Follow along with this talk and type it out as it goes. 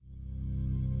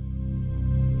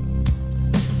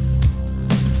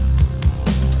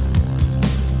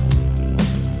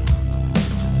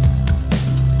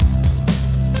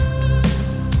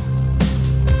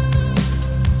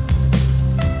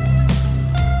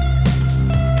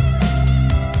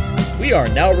We are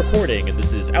now recording, and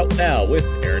this is Out Now with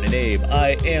Aaron and Abe.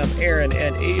 I am Aaron,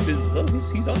 and Abe is, well,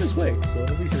 he's on his way, so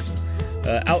it'll be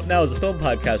sure. Out Now is a film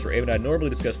podcast where Abe and I normally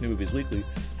discuss new movies weekly.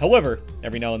 However,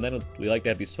 every now and then we like to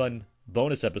have these fun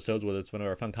bonus episodes, whether it's one of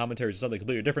our fun commentaries or something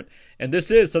completely different. And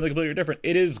this is something completely different.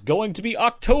 It is going to be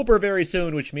October very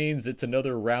soon, which means it's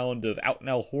another round of Out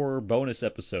Now horror bonus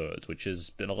episodes, which has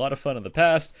been a lot of fun in the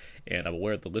past, and I'm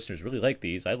aware that the listeners really like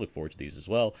these. I look forward to these as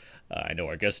well. I know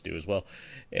our guests do as well.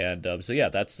 And so yeah,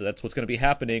 that's what's going to be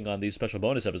happening on these special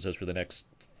bonus episodes for the next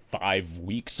 5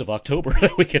 weeks of October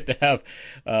that we get to have.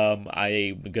 I'm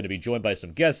going to be joined by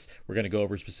some guests. We're going to go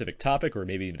over a specific topic or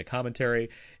maybe even a commentary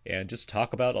and just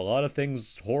talk about a lot of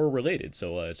things horror related.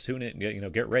 So tune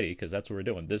in, get ready, because that's what we're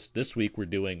doing. This week we're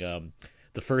doing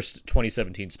the first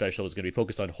 2017 special is going to be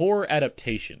focused on horror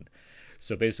adaptation.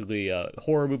 So basically,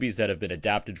 horror movies that have been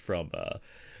adapted from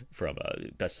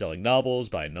best-selling novels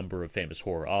by a number of famous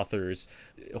horror authors,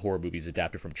 horror movies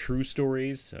adapted from true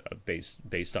stories,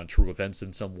 based on true events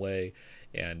in some way,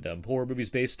 and horror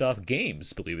movies based off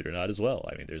games, believe it or not, as well.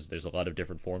 I mean, there's a lot of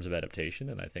different forms of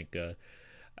adaptation, and I think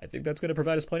that's going to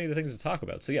provide us plenty of things to talk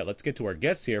about. So yeah, let's get to our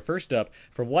guests here. First up,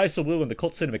 from Why So Blue and the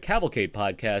Cult Cinema Cavalcade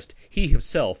podcast, he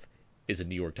himself is a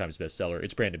New York Times bestseller.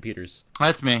 It's Brandon Peters.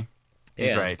 That's me.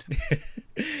 He's right.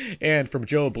 And from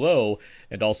Joe Blow,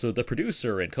 and also the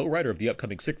producer and co-writer of the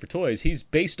upcoming Sick for Toys, he's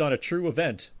based on a true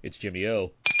event. It's Jimmy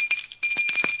O.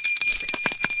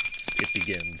 It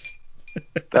begins.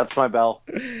 That's my bell.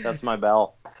 That's my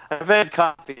bell. I've had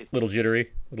copies. Little jittery,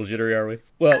 are we?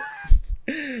 Well,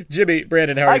 Jimmy,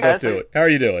 Brandon, how are you both doing? How are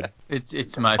you doing?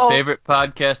 It's my favorite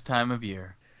podcast time of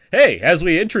year. Hey, as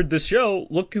we entered this show,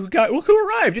 look who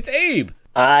arrived. It's Abe.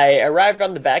 I arrived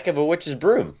on the back of a witch's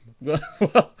broom.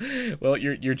 Well,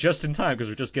 you're just in time because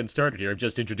we're just getting started here. I've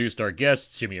just introduced our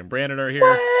guests. Jimmy and Brandon are here.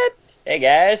 What? Hey,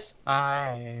 guys.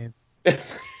 Hi.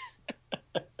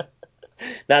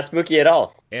 Not spooky at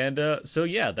all. And so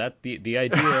yeah, that the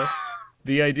idea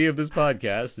the idea of this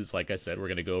podcast is, like I said, we're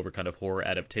going to go over kind of horror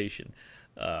adaptation.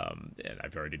 And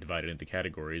I've already divided into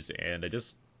categories, and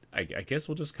I guess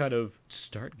we'll just kind of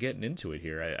start getting into it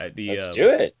here. Let's do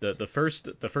it. The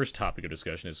first topic of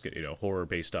discussion is horror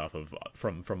based off of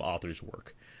from authors'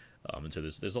 work, and so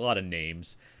there's a lot of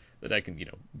names that I can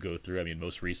go through. I mean,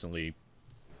 most recently,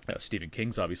 Stephen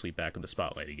King's obviously back in the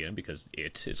spotlight again because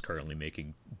it is currently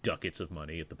making ducats of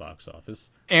money at the box office.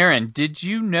 Aaron, did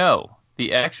you know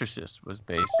The Exorcist was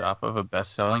based off of a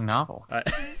best-selling novel? I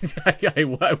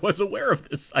was aware of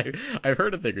this. I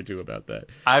heard a thing or two about that.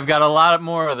 I've got a lot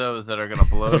more of those that are going to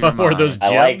blow your mind. More of those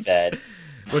gems. I like that.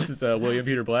 What's his William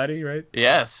Peter Blatty, right?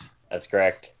 Yes. That's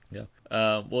correct. Yeah.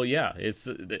 Well, yeah. It's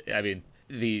I mean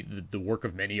the work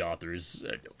of many authors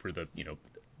for the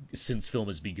since film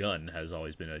has begun has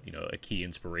always been a key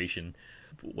inspiration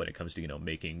when it comes to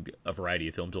making a variety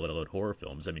of films, let alone horror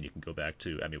films. I mean, you can go back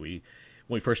to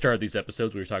when we first started these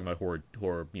episodes, we were talking about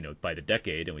horror, by the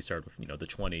decade, and we started with, the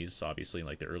 20s, obviously, in,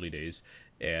 like, the early days,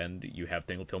 and you have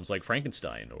films like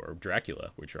Frankenstein or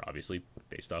Dracula, which are obviously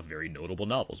based off very notable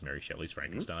novels, Mary Shelley's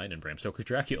Frankenstein and Bram Stoker's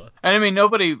Dracula. And I mean,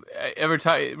 nobody ever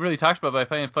really talks about it, but I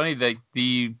find it funny that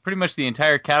pretty much the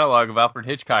entire catalog of Alfred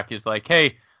Hitchcock is like,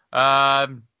 hey, I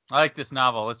like this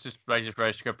novel, let's just write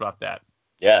a script off that.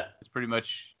 Yeah. It's pretty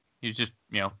much, you just,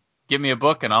 give me a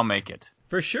book and I'll make it.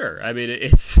 For sure. I mean,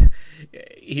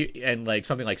 and like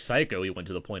something like Psycho, he went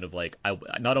to the point of like,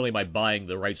 not only am I buying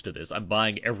the rights to this, I'm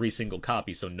buying every single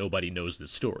copy so nobody knows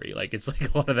this story. Like, it's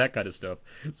like a lot of that kind of stuff.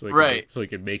 So he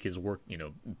can make his work,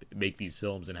 make these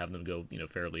films and have them go,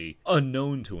 fairly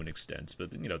unknown to an extent.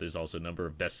 But there's also a number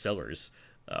of bestsellers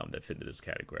that fit into this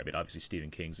category. I mean, obviously Stephen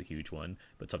King's a huge one,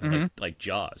 but something like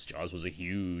Jaws. Jaws was a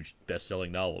huge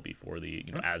best-selling novel before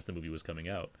as the movie was coming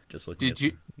out. Just looking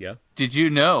Did you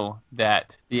know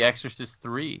that The Exorcist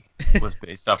 3 was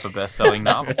based off a best-selling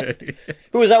novel?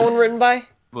 Who was that one written by?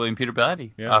 William Peter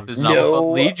Blatty. Yeah. Off his novel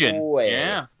called Legion. Way.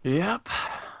 Yeah. Yep.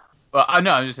 Well, I'm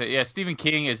just saying, yeah, Stephen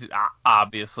King is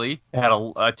obviously had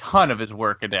a ton of his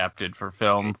work adapted for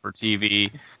film, for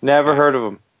TV. Never heard of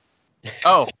him.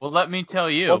 Oh, well, let me tell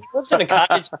you. Well, he lives in a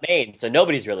cottage in Maine, so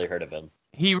nobody's really heard of him.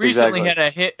 He recently had a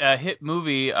hit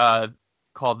movie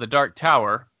called The Dark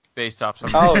Tower, based off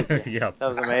something. Oh, Yeah. that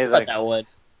was I amazing. thought that one.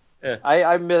 Yeah.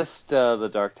 I missed The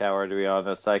Dark Tower, to be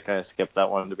honest. I kind of skipped that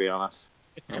one, to be honest.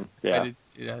 Yeah.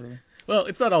 Well,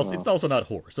 it's not also it's also not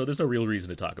horror, so there's no real reason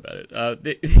to talk about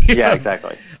it. Yeah,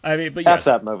 exactly. I mean, but That's yes,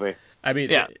 that movie. I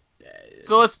mean, Yeah.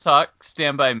 So let's talk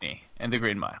Stand By Me and The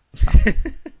Green Mile.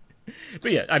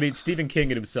 But yeah, I mean, Stephen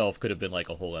King in himself could have been like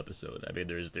a whole episode. I mean,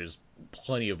 there's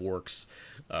plenty of works,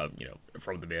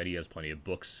 from the man. He has plenty of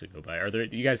books to go by. Do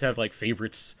you guys have like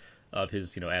favorites of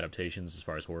his adaptations as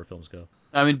far as horror films go.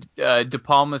 I mean, De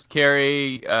Palma's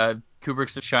Carrie,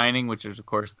 Kubrick's The Shining, which is of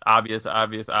course obvious. I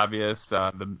like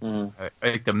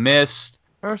The Mist.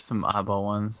 There are some oddball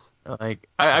ones. I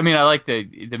mean, I like the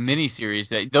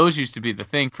miniseries. Those used to be the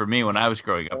thing for me when I was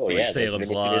growing up. Oh, yeah, there's Salem's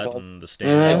miniseries Lot on. and The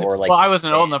Stand. Or like Well, I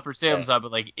wasn't old Stand. enough for Salem's Lot,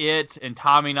 but like It and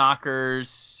Tommy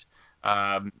Knockers,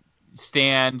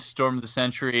 Stand, Storm of the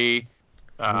Century,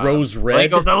 Rose Red.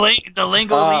 the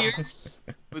Langoliers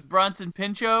with Bronson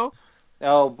Pinchot.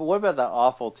 Oh, but what about that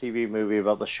awful TV movie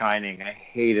about The Shining? I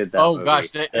hated that Oh movie. gosh,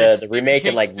 The remake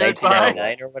in like stood by.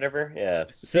 1999 or whatever. Yeah.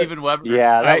 Steven Weber.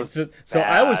 Yeah, that was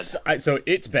So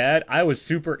it's bad. I was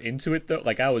super into it though.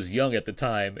 Like I was young at the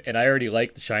time, and I already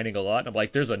liked The Shining a lot. And I'm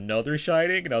like, there's another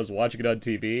Shining, and I was watching it on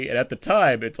TV. And at the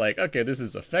time, it's like, okay, this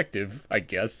is effective, I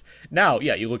guess. Now,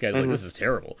 yeah, you look at it, it's like this is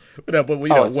terrible. But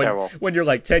it's terrible. when you're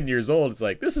like 10 years old, it's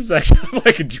like this is actually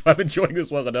I'm enjoying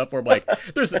this well enough. Where I'm like,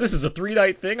 this is a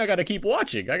 3-night thing. I got to keep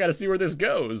watching. I got to see where this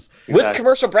goes. With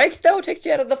commercial breaks, though, it takes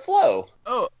you out of the flow.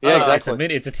 Oh, Yeah,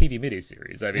 exactly. It's a TV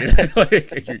miniseries. I mean,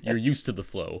 like, you're used to the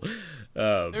flow.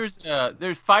 There's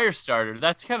Firestarter.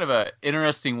 That's kind of a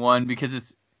interesting one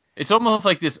because it's almost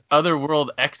like this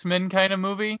otherworld X-Men kind of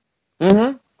movie.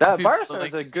 Mm-hmm. That People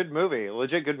Firestarter's like- a good movie,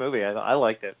 legit good movie. I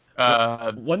liked it.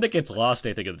 One that gets lost,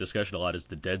 I think, in the discussion a lot is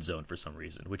the Dead Zone for some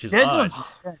reason, which is Dead odd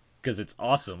Zone- because it's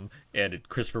awesome and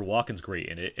Christopher Walken's great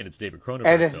in it, and it's David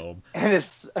Cronenberg film. And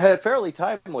it's fairly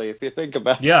timely if you think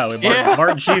about it. Yeah, with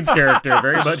Martin Sheen's character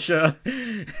very much.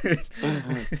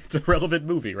 It's a relevant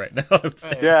movie right now. I would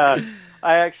say. Yeah,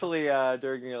 I actually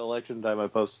during the election time I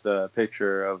posted a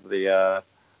picture of the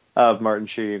of Martin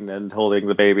Sheen and holding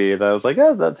the baby, and I was like,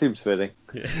 oh, that seems fitting.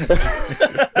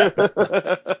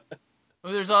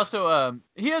 Well, there's also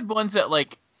he had ones that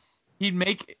like he'd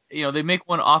make they make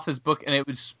one off his book and it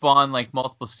would spawn like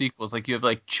multiple sequels. Like you have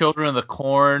like Children of the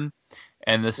Corn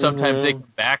and the Sometimes They Come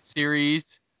Back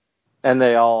series. And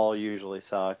they all usually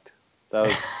sucked.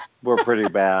 Those were pretty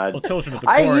bad. Well, Children of the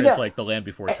Corn is like the Land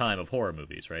Before Time of horror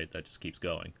movies, right? That just keeps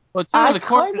going. Well, Children I of the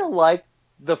Corn. kind of like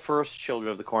the first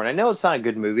Children of the Corn. I know it's not a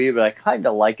good movie, but I kind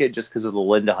of like it just because of the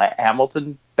Linda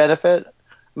Hamilton benefit.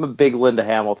 I'm a big Linda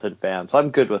Hamilton fan, so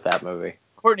I'm good with that movie.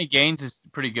 Courtney Gaines is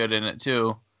pretty good in it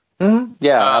too. Mm-hmm.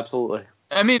 Yeah, absolutely.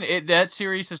 I mean, that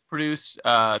series has produced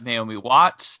Naomi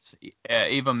Watts,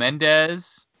 Eva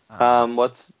Mendes.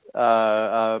 What's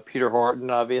Peter Horton,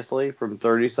 obviously, from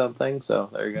 30-something, so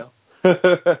there you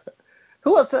go.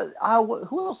 Who else?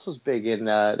 Who else was big in?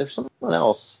 There's someone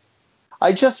else.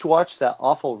 I just watched that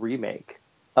awful remake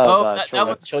of that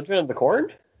was Children of the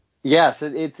Corn? Yes,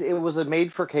 it was a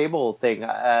made-for-cable thing,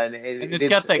 and it's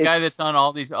got that guy that's on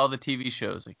all the TV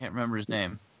shows. I can't remember his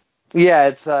name. Yeah,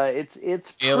 it's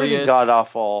pretty Alias. god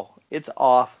awful. It's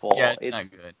awful. Yeah, it's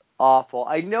not good. Awful.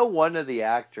 I know one of the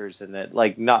actors in it,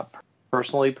 like not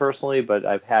personally, but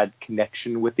I've had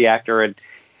connection with the actor, and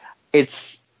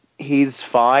he's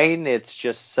fine. It's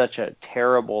just such a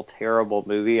terrible, terrible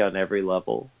movie on every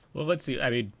level. Well, let's see. I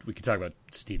mean, we could talk about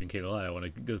Stephen King a lot. I want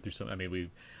to go through some. I mean,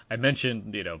 I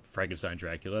mentioned, Frankenstein,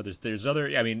 Dracula. There's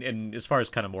other. I mean, and as far as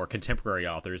kind of more contemporary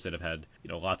authors that have had,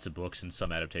 lots of books and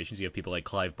some adaptations, you have people like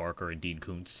Clive Barker and Dean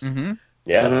Koontz. Mm-hmm.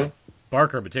 Yeah. Mm-hmm.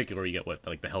 Barker in particular, you get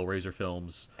like the Hellraiser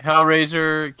films.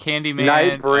 Hellraiser,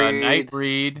 Candyman,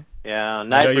 Nightbreed. Yeah, I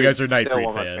know you guys are still Nightbreed one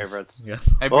of my fans. favorites. Yeah.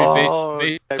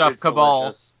 Nightbreed based off Nightbreed's Cabal.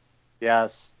 delicious.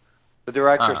 Yes, the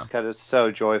director's cut is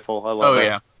so joyful. I love it. Oh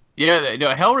yeah.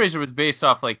 Yeah, Hellraiser was based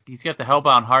off, like, he's got the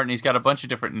Hellbound Heart, and he's got a bunch of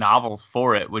different novels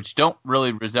for it, which don't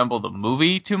really resemble the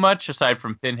movie too much, aside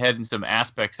from Pinhead and some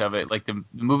aspects of it. Like, the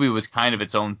movie was kind of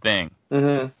its own thing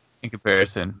in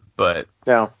comparison. But,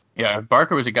 yeah,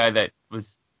 Barker was a guy that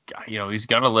was, he's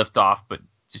going to lift off, but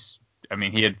just, I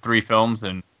mean, he had 3 films,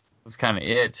 and that's kind of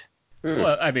it.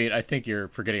 Well, I mean, I think you're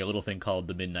forgetting a little thing called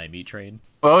The Midnight Meat Train.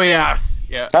 Oh, yes.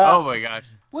 Yeah. Oh, my gosh.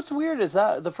 What's weird is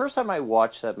that the first time I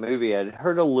watched that movie, I'd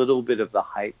heard a little bit of the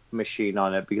hype machine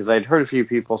on it because I'd heard a few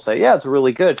people say, yeah, it's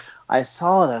really good. I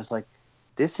saw it. I was like,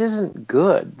 this isn't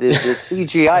good. The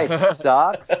CGI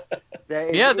sucks.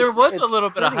 There was a little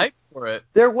bit of hype for it.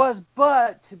 There was,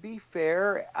 but to be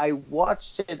fair, I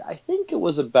watched it, I think it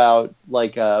was about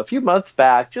like a few months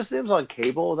back. It was on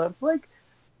cable, and I'm like,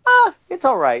 it's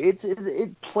all right.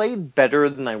 It played better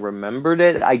than I remembered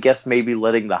it. I guess maybe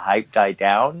letting the hype die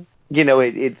down.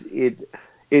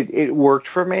 It worked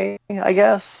for me, I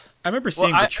guess. I remember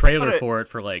seeing the trailer for it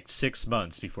for like 6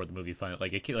 months before the movie finally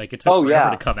it took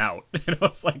forever to come out. And I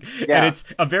was like, and it's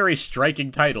a very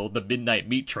striking title, The Midnight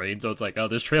Meat Train. So it's like, oh,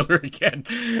 this trailer again.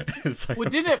 Like, well,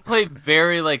 didn't it play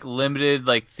very like limited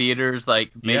like theaters,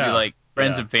 like maybe like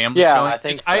friends and family showings? Yeah, I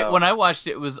think so. When I watched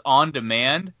it, it was on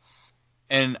demand.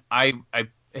 and I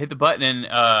hit the button,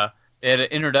 and it had an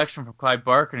introduction from Clive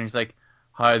Barker, and he's like,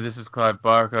 "Hi, this is Clive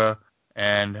Barker,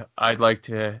 and I'd like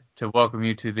to welcome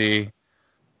you to the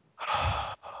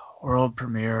world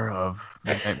premiere of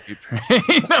Midnight Meat Train."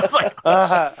 I was like,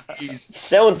 "Jeez."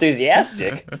 So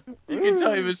enthusiastic. You can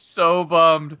tell he was so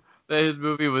bummed that his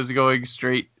movie was going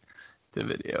straight to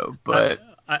video, but.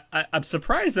 I'm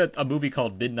surprised that a movie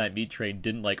called Midnight Meat Train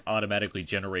didn't like automatically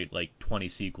generate like 20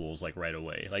 sequels like right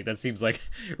away. Like that seems like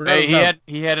Hey,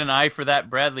 he had an eye for that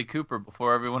Bradley Cooper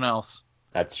before everyone else.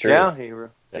 That's true. Yeah, he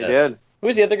did.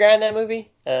 Who's the other guy in that movie?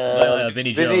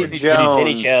 Vinny Vinny Jones.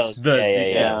 Jones.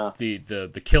 Vinny Jones.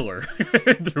 The killer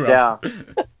throughout.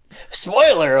 Yeah.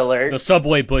 Spoiler alert. The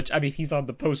Subway Butch. I mean, he's on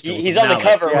the poster. He's on the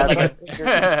cover Yeah, with like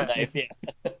a knife.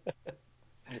 Yeah.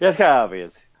 That's kind of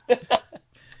obvious.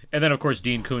 And then, of course,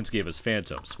 Dean Koontz gave us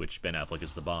Phantoms, which Ben Affleck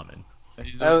is the bomb in.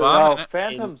 He's a bomb in it.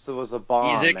 Phantoms was a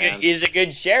bomb. He's a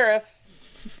good sheriff.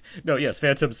 No, yes,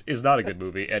 Phantoms is not a good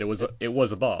movie, and it was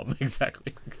a bomb.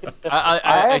 Exactly.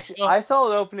 I I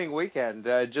saw it opening weekend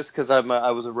just because I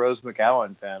was a Rose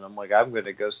McGowan fan. I'm like, I'm going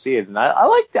to go see it, and I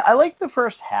liked the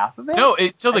first half of it. No,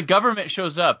 until the government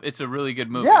shows up, it's a really good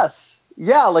movie. Yes,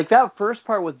 yeah, like that first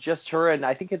part with just her, and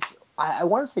I think it's I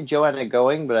want to say Joanna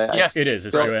Going, but Yes, it is.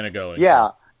 It's Joanna Going. Yeah.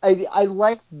 I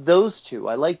liked those two.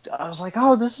 I was like,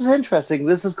 oh, this is interesting.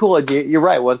 This is cool. And you're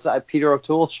right. Once Peter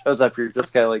O'Toole shows up, you're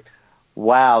just kind of like,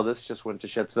 wow, this just went to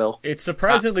Shitsville. It's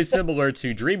surprisingly similar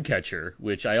to Dreamcatcher,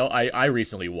 which I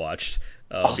recently watched.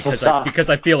 Because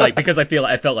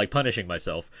I felt like punishing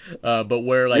myself, but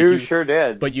where like you sure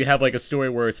did. But you have like a story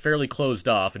where it's fairly closed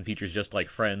off and features just like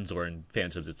friends, or in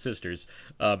Phantoms it's sisters,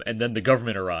 and then the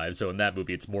government arrives. So in that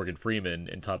movie it's Morgan Freeman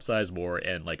and Tom Sizemore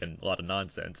and like a lot of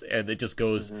nonsense, and it just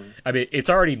goes. Mm-hmm. I mean, it's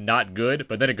already not good,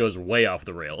 but then it goes way off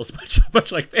the rails,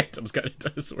 much like Phantoms kind of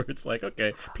does, where it's like,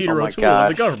 okay, Peter O'Toole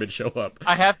and the government show up.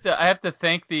 I have to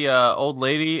thank the old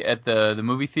lady at the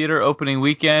movie theater opening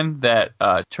weekend that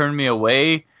turned me away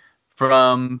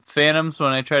from Phantoms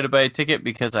when I tried to buy a ticket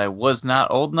because I was not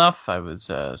old enough. I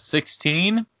was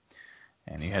 16,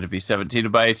 and you had to be 17 to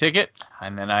buy a ticket.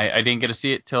 And then I didn't get to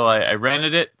see it till I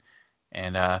rented it.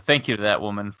 And thank you to that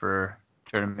woman for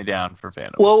turning me down for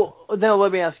Phantoms. Well, now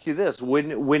let me ask you this: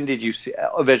 when did you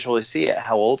eventually see it?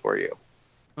 How old were you?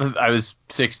 I was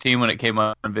 16 when it came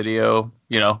on video,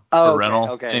 for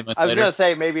rental. Okay. I was gonna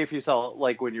say maybe if you saw it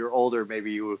like when you're older,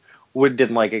 maybe you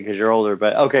didn't like it because you're older.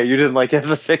 But okay, you didn't like it as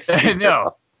a 16.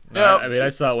 No. I mean, I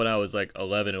saw it when I was like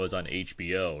 11. It was on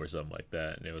HBO or something like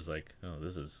that, and it was like, oh,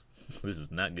 this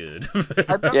is not good. When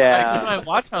I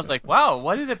watched, I was like, wow,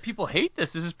 why did people hate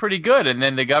this? This is pretty good. And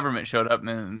then the government showed up, and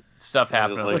then stuff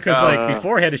happened. Because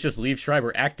beforehand, it's just Liev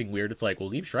Schreiber acting weird. It's like,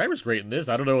 well, Liev Schreiber's great in this.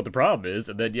 I don't know what the problem is.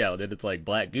 And then then it's like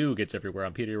black goo gets everywhere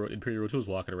and Peter O'Toole's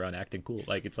walking around acting cool.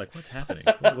 Like, it's like, what's happening?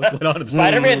 What went on?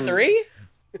 Spider-Man 3?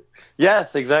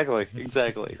 Yes, exactly.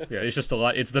 Yeah, it's just a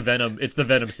lot. It's the Venom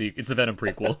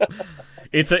prequel.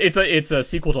 It's a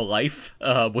sequel to Life,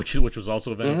 which was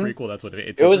also a Venom prequel. That's what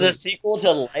it was a sequel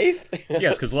to Life.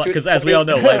 Yes, because as we all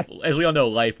know,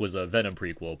 Life was a Venom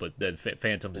prequel, but then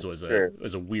Phantoms was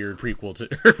a weird prequel to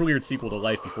weird sequel to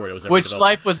Life before it was ever developed.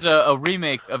 Life was a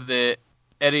remake of the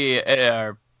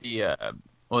the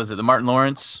Martin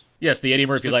Lawrence. Yes, the Eddie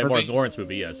Murphy Martin Lawrence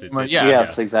movie. Yes,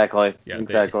 yes, exactly. Yeah,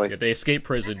 exactly. They escape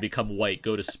prison, become white,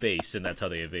 go to space, and that's how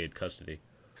they evade custody.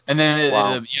 And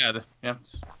then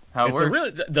that's how it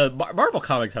works. The Marvel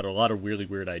comics had a lot of really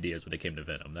weird ideas when it came to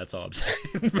Venom. That's all I'm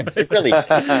saying. Really?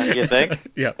 You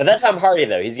think? Yeah. But that's Tom Hardy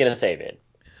though. He's gonna save it.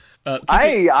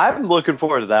 I'm looking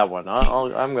forward to that one.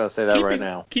 I'm going to say that right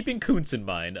now. Keeping Koontz in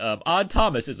mind, Odd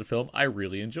Thomas is a film I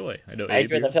really enjoy. I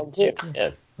enjoyed that film too.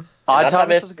 Yeah. Odd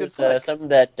Thomas is a good flick. Something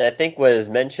that I think was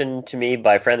mentioned to me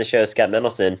by a friend of the show, Scott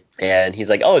Mendelson, and he's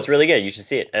like, "Oh, it's really good. You should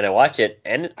see it." And I watched it,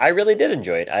 and I really did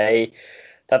enjoy it. I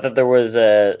thought that there was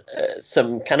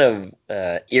some kind of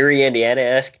eerie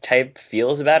Indiana-esque type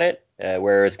feels about it,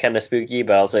 where it's kind of spooky,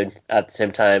 but also at the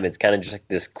same time, it's kind of just like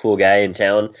this cool guy in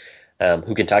town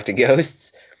who can talk to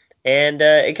ghosts. And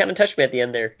it kind of touched me at the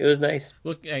end there. It was nice.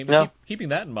 Look, keeping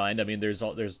that in mind, I mean, there's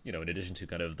in addition to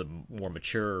kind of the more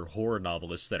mature horror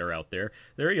novelists that are out there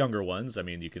are younger ones. I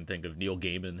mean, you can think of Neil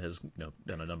Gaiman has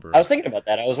done a number. I was thinking about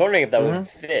that. I was wondering if that would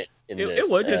fit in this. It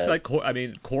would. It's like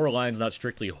Coraline's not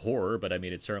strictly horror, but I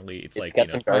mean, it's like got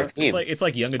some dark themes. It's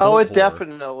like young adult. Oh, it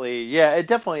horror.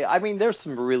 definitely. I mean, there's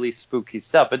some really spooky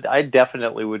stuff, but I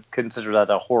definitely would consider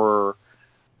that a horror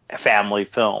family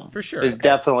film for sure. It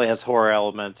definitely has horror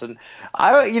elements, and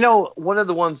one of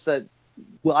the ones that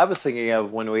I was thinking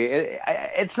of when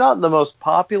it's not the most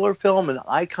popular film, and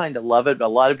I kind of love it, but a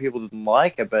lot of people didn't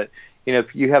like it, but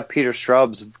you have Peter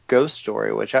Straub's Ghost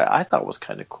Story, which I thought was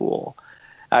kind of cool.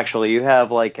 Actually, you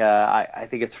have like I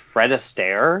think it's Fred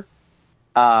Astaire,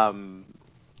 Alice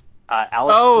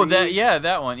Krige.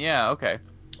 That one. Yeah, okay.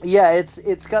 Yeah,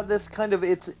 it's got this kind of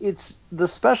it's the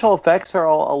special effects are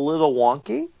all a little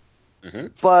wonky,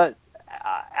 but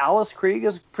Alice Krige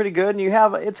is pretty good,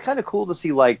 and it's kind of cool to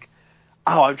see like.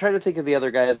 Oh, I'm trying to think of the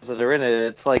other guys that are in it.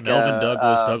 It's like Melvin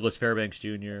Douglas, Douglas Fairbanks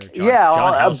Jr.,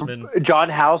 John Houseman. John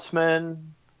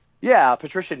Houseman. Yeah,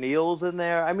 Patricia Neal's in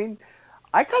there. I mean,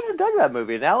 I kind of dug that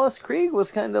movie. And Alice Krige was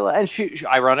kind of, and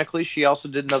ironically, she also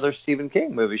did another Stephen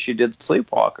King movie. She did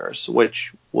Sleepwalkers,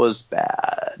 which was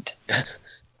bad.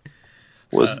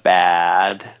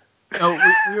 Bad.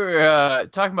 We were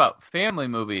talking about family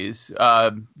movies.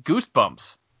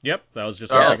 Goosebumps. Yep, that was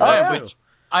just. Which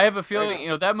I have a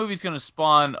feeling, that movie's going to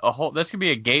spawn that's going to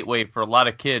be a gateway for a lot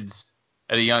of kids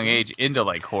at a young age into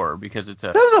like horror because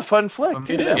that was a fun flick.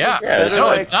 Too.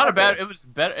 It's not a bad. It was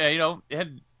better. It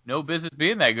had no business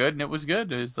being that good, and it was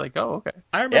good. It was like, oh, okay.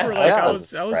 I remember, I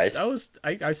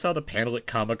saw the panel at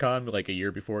Comic-Con like a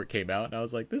year before it came out, and I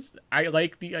was like, I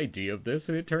like the idea of this,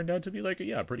 and it turned out to be like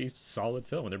a pretty solid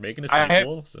film, and they're making a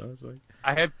sequel, so I was like...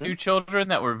 I had 2 children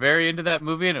that were very into that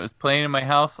movie, and it was playing in my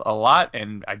house a lot,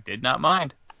 and I did not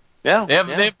mind. Yeah. They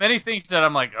have many things that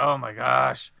I'm like, oh my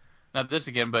gosh, not this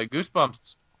again, but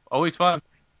Goosebumps, always fun.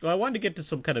 Well, I wanted to get to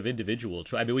some kind of individual.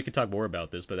 I mean, we could talk more about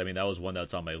this, but I mean, that was one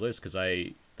that's on my list because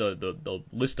the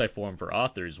list I formed for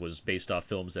authors was based off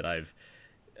films that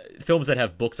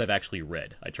have books I've actually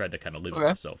read. I tried to kind of limit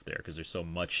myself there because there's so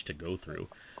much to go through.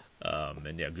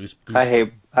 And yeah, I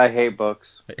hate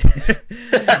books.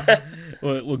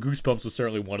 well, Goosebumps was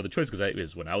certainly one of the choices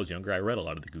because when I was younger, I read a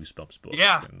lot of the Goosebumps books.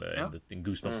 Yeah. And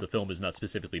Goosebumps, the film is not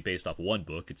specifically based off one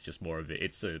book. It's just more of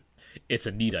it's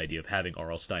a neat idea of having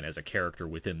R.L. Stine as a character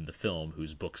within the film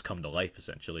whose books come to life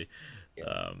essentially.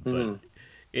 But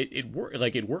it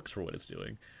works for what it's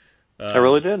doing. I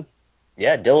really did.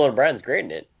 Yeah, Dylan O'Brien's great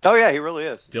in it. Oh yeah, he really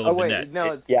is. Dylan Minetti.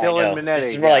 No, it's Dylan Minetti.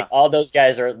 It's more like all those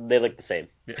guys they look the same.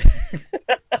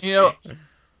 You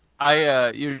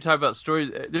were talking about stories.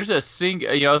 There's I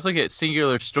was looking at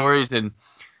singular stories, and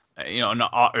an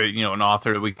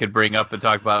author that we could bring up and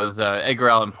talk about is Edgar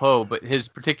Allan Poe, but his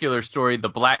particular story, The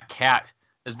Black Cat,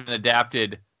 has been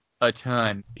adapted a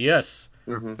ton. Yes,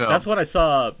 that's what I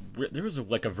saw. There was a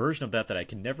version of that I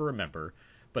can never remember.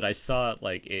 But I saw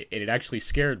it, it actually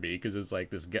scared me because it was like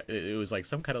this guy. It was like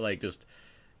some kind of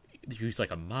he was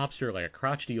like a mobster, like a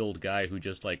crotchety old guy who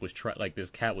just was this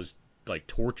cat was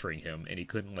torturing him, and he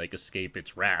couldn't escape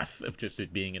its wrath of just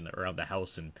it being around the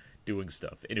house and doing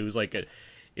stuff. And it was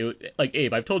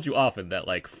Abe, I've told you often that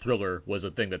Thriller was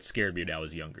a thing that scared me when I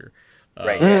was younger.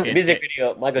 Right. The music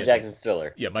video, Michael Jackson's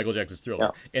Thriller. Yeah, Michael Jackson's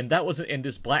Thriller. Yeah. And that wasn't. And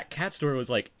this Black Cat story was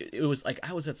it was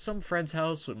I was at some friend's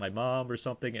house with my mom or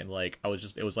something, and it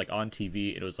was on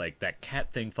TV. And it was that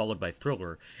cat thing followed by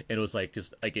Thriller, and it was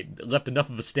it left enough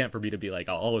of a stamp for me to be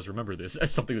I'll always remember this as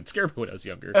something that scared me when I was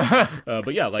younger.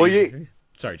 But yeah,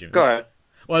 sorry, Jimmy. Go ahead.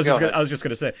 Well, I was just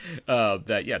gonna say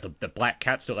that the Black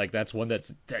Cat story that's one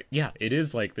it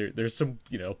is there's some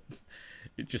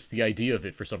just the idea of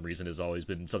it for some reason has always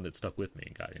been something that stuck with me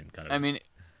and kind of. I mean,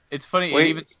 it's funny. It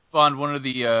even spawned one of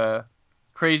the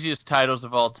craziest titles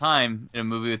of all time in a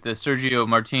movie with the Sergio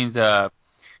Martinez.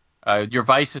 Your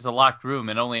Vice is a Locked Room,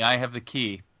 and only I have the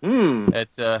key.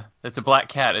 That's a Black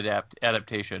Cat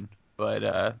adaptation,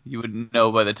 but you wouldn't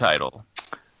know by the title.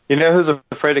 You know who's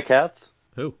afraid of cats?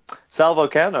 Who? Sal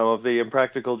Vulcano of the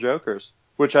Impractical Jokers,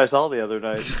 which I saw the other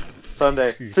night,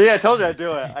 Sunday. See, I told you I'd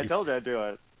do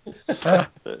it.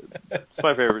 It's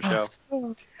my favorite show.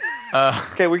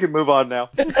 Okay, we can move on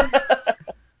now.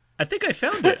 I think I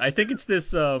found it. I think it's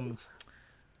this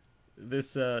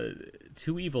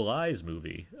Two Evil Eyes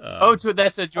movie.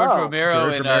 That's a George Romero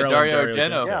and Dario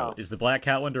Argento. Yeah. Is the Black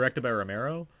Cat one directed by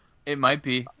Romero? It might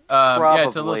be. Probably. Yeah,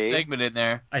 it's a little segment in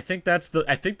there. I think that's the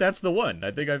one. I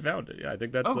think I found it. Yeah, I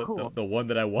think that's cool. the one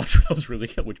that I watched when I was really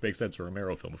young, which makes sense for a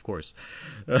Romero film, of course.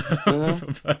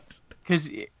 Because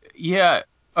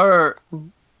or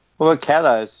what about Cat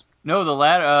Eyes? No, the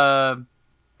latter.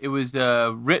 It was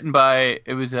written by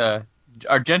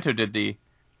Argento did the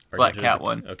Black Cat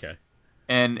one. Okay.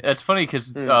 And that's funny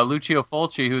because Lucio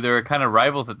Fulci, who they were kind of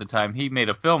rivals at the time, he made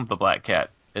a film, The Black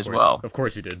Cat, as well. Of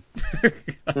course he did.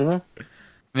 And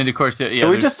then, of course, Can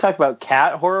we just talk about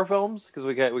cat horror films? Because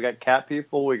we got Cat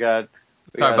People, we got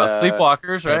about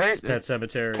Sleepwalkers, right? Pet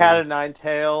Sematary, Cat of Nine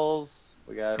Tails.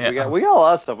 We got a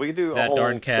lot of stuff. We can do That a whole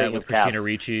Darn Cat with Christina cats.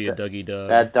 Ricci and Dougie Doug.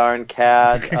 That Darn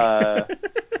Cat.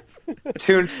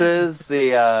 Toonses.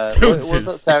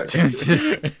 Toonses.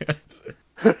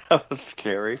 That was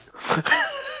scary.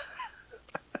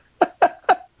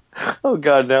 Oh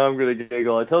God, now I'm gonna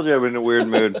giggle. I told you I'm in a weird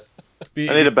mood. I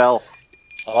need a bell.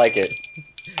 I like it.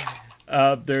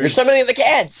 There's There's so many of the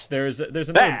cats. There's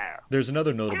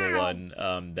another notable one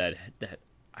that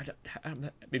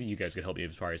maybe you guys could help me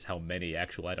as far as how many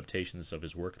actual adaptations of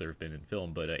his work there have been in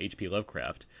film, but H.P.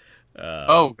 Lovecraft.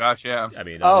 Oh gosh, yeah. I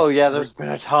mean, Oh yeah, there's been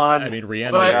a ton. I mean, Oh,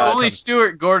 Reanimator. But God. only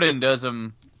Stuart Gordon does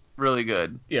them really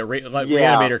good. Yeah, Yeah.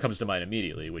 Reanimator comes to mind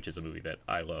immediately, which is a movie that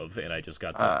I love, and I just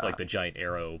got the giant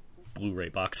Arrow Blu-ray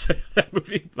box set of that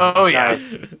movie. Oh yeah.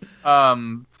 Nice.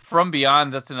 From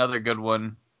Beyond, that's another good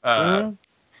one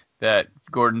that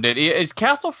Gordon did. Is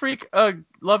Castle Freak a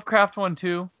Lovecraft one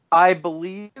too? I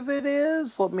believe it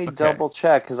is. Let me Okay. double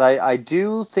check because I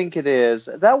do think it is.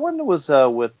 That one was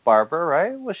with Barbara,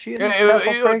 right? Was she in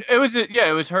Castle Freak? It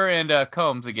was her and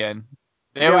Combs again.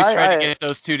 They Yeah, always tried to get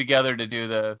those two together to do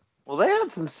the. Well, they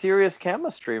had some serious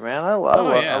chemistry, man. I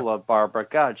yeah. love Barbara.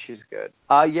 God, she's good.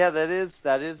 Yeah, that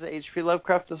is H.P.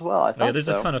 Lovecraft as well. I thought there's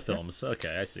so. a ton of films.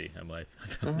 Okay, I see. I'm like,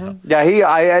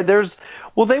 Yeah,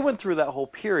 they went through that whole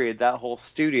period, that whole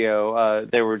studio.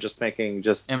 They were just making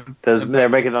they're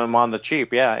making them on the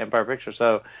cheap. Yeah, Empire Pictures.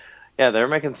 So yeah, they're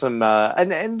making some,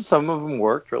 and some of them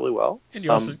worked really well. And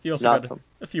you also got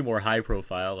a few more high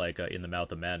profile, like In the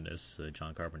Mouth of Madness,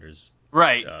 John Carpenter's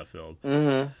film.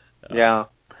 Mm-hmm. Yeah.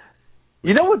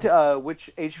 You know what?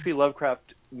 Which H.P.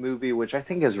 Lovecraft movie, which I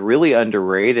think is really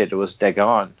underrated, was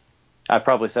Dagon. I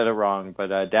probably said it wrong,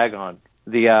 but Dagon.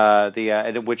 Which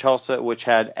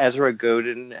had Ezra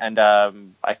Godin and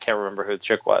I can't remember who the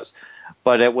chick was,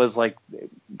 but it was like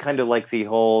kind of like the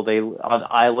whole on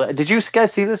island. Did you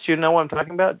guys see this? Do you know what I'm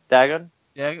talking about? Dagon.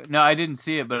 Yeah, no, I didn't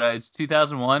see it, but it's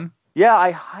 2001. Yeah,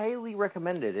 I highly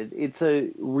recommend it. It's a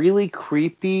really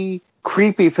creepy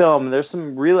film.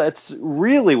 It's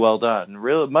really well done.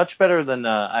 Really much better than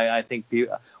I think.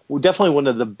 Definitely one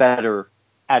of the better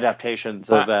adaptations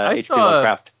of H.P.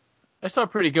 Lovecraft. I saw a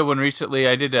pretty good one recently.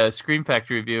 I did a Scream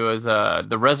Factory review as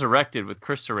The Resurrected with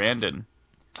Chris Sarandon.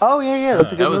 Oh yeah,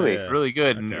 that's a good movie. That was really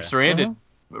good. Okay. And Sarandon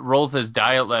rolls his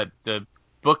the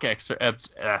book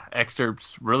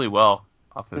excerpts really well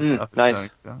off his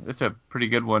nice. So it's a pretty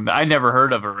good one. I never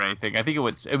heard of it or anything. I think it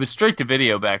was straight to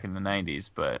video back in the 90s,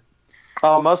 but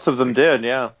most of them did,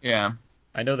 yeah. Yeah.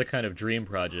 I know the kind of dream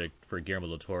project for Guillermo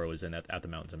del Toro is in At the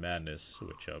Mountains of Madness,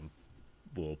 which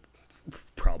will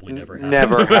probably never happen.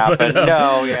 Never happen.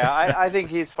 No, yeah. I think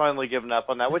he's finally given up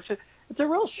on that, which it's a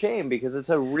real shame because it's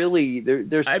a really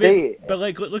but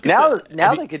like look at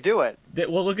they could do it.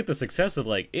 Well, look at the success of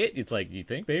like it. It's like you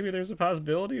think maybe there's a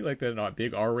possibility like that a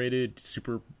big R-rated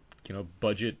super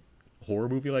budget horror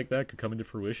movie like that could come into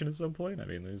fruition at some point. I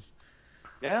mean, there's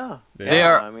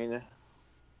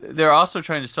they're also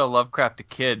trying to sell Lovecraft to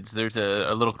kids. There's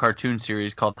a little cartoon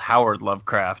series called Howard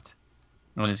Lovecraft.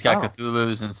 When he's got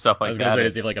Cthulhu's and stuff like that. I was going to say,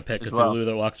 is he like a pet Cthulhu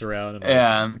that walks around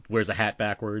and wears a hat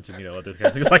backwards and, other kind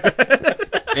of things like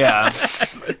that? Yeah.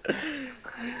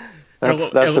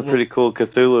 That's a pretty cool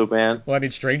Cthulhu, man. Well, I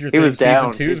mean, Stranger Things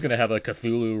Season 2 is going to have a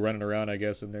Cthulhu running around, I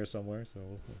guess, in there somewhere. So.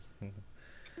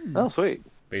 Oh, sweet.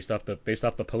 Based off the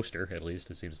poster, at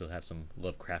least, it seems to have some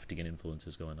Lovecraftian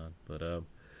influences going on. But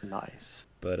nice.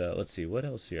 But let's see, what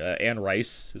else here? Anne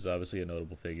Rice is obviously a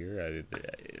notable figure.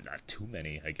 Not too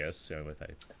many, I guess.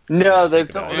 No,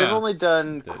 they've only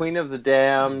done Queen of the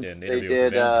Damned. They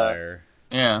did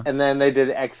and then they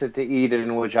did Exit to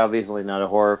Eden, which obviously not a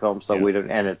horror film, so we don't,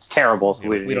 and it's terrible, so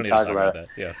we don't need to talk about it.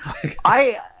 Yeah.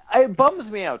 It bums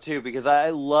me out too because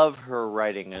I love her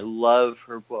writing. I love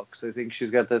her books. I think she's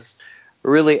got this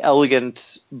really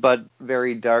elegant but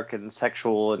very dark and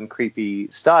sexual and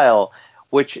creepy style,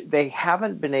 which they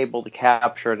haven't been able to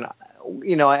capture. And,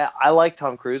 I like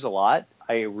Tom Cruise a lot.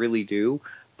 I really do.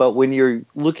 But when you're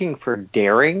looking for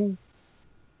daring,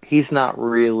 he's not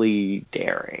really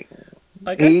daring.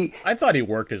 I thought he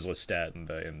worked as Lestat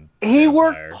in He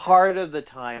worked part of the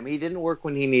time. He didn't work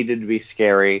when he needed to be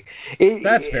scary.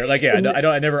 That's fair. Like, yeah, I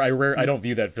don't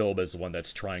view that film as the one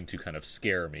that's trying to kind of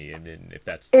scare me, and if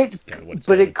that's kind of what it's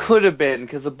but it could have been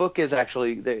because the book is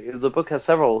actually the book has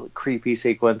several creepy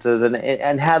sequences,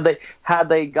 and had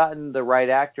they gotten the right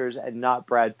actors and not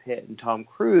Brad Pitt and Tom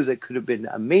Cruise, it could have been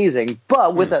amazing.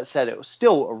 But with that said, it was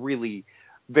still a really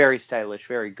very stylish,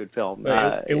 very good film.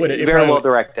 Very well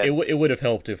directed. It would have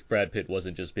helped if Brad Pitt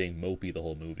wasn't just being mopey the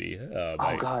whole movie.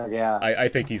 God, yeah. I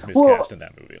think he's miscast in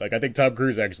that movie. Like, I think Tom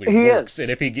Cruise actually works,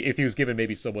 and if he was given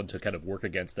maybe someone to kind of work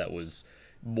against that was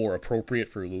more appropriate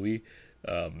for Louis,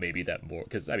 maybe that more,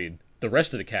 because I mean the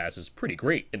rest of the cast is pretty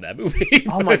great in that movie.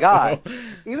 Oh my god!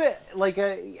 Even like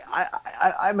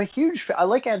I'm a huge. I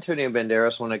like Antonio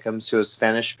Banderas when it comes to his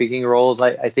Spanish speaking roles.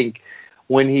 I think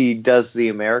when he does the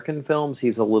American films,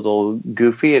 he's a little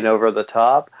goofy and over the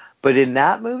top. But in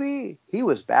that movie, he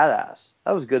was badass.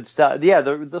 That was good stuff. Yeah,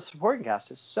 the supporting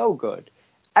cast is so good.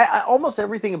 Almost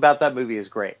everything about that movie is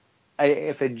great.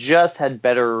 If it just had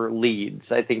better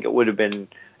leads, I think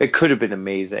it could have been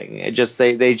amazing.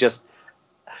 They just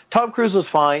Tom Cruise was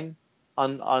fine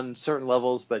on certain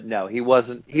levels, but no, he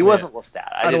wasn't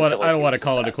Lestat. I don't want to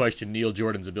call into question Neil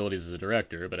Jordan's abilities as a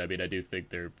director, but I mean, I do think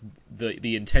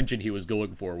the intention he was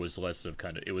going for was less of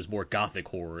it was more gothic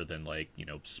horror than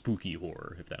spooky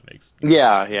horror, if that makes sense.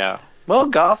 Yeah. Well,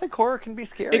 gothic horror can be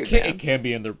scary. It can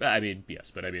be I mean, yes,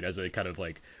 but I mean, as a kind of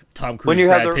Tom Cruise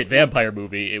Brad Pitt vampire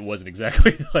movie, it wasn't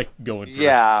exactly going for.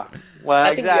 Yeah. Well,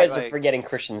 I think you guys are forgetting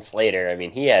Christian Slater. I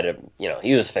mean, he had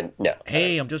he was no.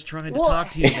 Hey, I'm just trying to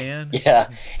talk to you, man. Yeah.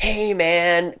 Hey,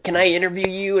 man, can I interview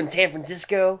you in San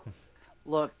Francisco?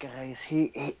 Look, guys,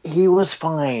 he was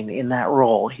fine in that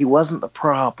role. He wasn't the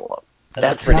problem.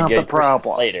 That's pretty not good the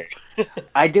problem. Slater.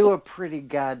 I do a pretty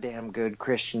goddamn good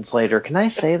Christian Slater. Can I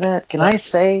say that? Can I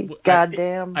say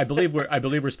goddamn? I believe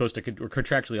we're supposed to we're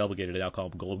contractually obligated to now call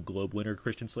him Golden Globe winner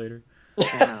Christian Slater.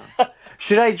 Yeah.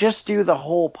 Should I just do the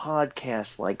whole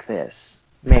podcast like this?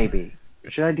 Maybe.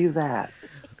 Should I do that?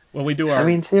 When we do I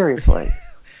mean, seriously.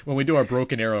 When we do our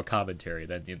Broken Arrow commentary,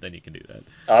 then you can do that.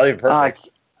 Oh, you're perfect.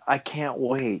 I can't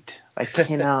wait. I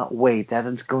cannot wait. That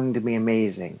is going to be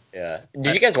amazing. Yeah.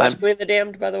 Did you guys watch Queen of the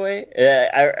Damned, by the way?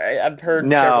 I've heard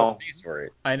terrible things for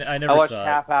it. I never watched saw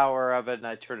half hour of it and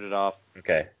I turned it off.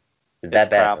 Okay. Is that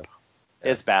bad? Crap.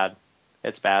 Yeah. It's bad.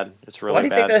 It's bad. It's really bad. Why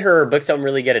do you think that her books don't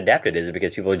really get adapted? Is it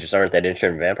because people just aren't that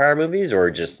interested in vampire movies, or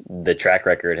just the track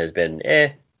record has been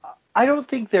I don't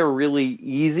think they're really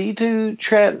easy to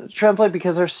translate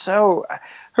because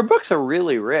her books are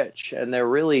really rich and they're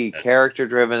really character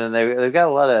driven and they've got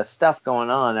a lot of stuff going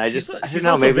on. She's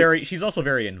also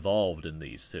very involved in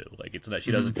these too. It's not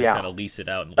she doesn't just kind of lease it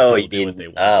out and let people do what they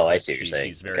want. Oh, I see what you're saying.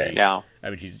 She's very yeah. I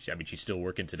mean she's still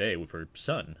working today with her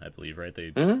son, I believe, right?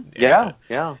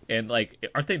 Yeah. And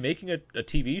aren't they making a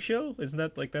TV show? Isn't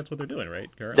that that's what they're doing, right?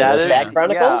 Stag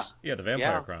Chronicles? Yeah, the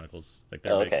Vampire Chronicles.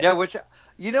 Yeah, which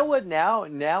you know what?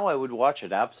 Now I would watch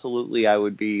it. Absolutely, I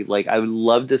would be I would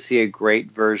love to see a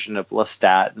great version of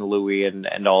Lestat and Louis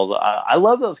and all the. I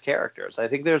love those characters. I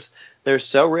think they're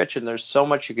so rich and there's so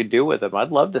much you could do with them.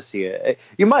 I'd love to see it.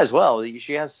 You might as well.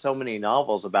 She has so many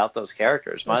novels about those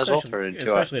characters. Might as well turn it into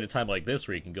especially at a time like this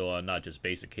where you can go on not just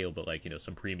basic cable, but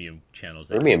some premium channels.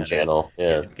 Premium channel,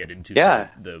 get into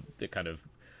the kind of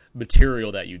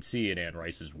material that you'd see in Anne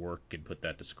Rice's work and put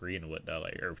that to screen and whatnot,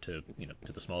 or to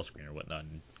the small screen or whatnot,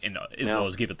 and as well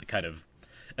as give it the kind of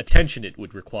attention it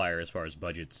would require as far as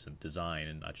budgets and design,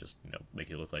 and not just make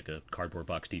it look like a cardboard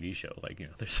box TV show.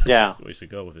 There's ways to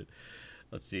go with it.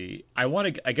 Let's see. I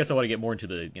guess I want to get more into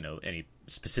the any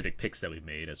specific picks that we've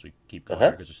made as we keep going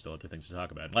because there's still other things to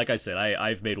talk about. And like I said,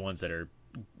 I've made ones that are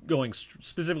going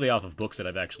specifically off of books that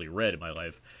I've actually read in my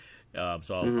life.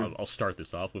 So I'll start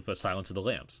this off with Silence of the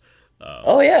Lambs.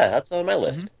 Oh yeah, that's on my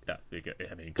list. Yeah,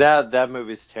 I mean that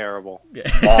movie's terrible.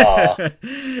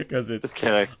 Because it's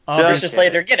kidding. Christian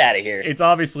Slater, get out of here. It's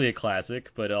obviously a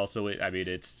classic, but also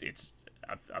it's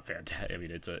a fantastic. I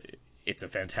mean it's a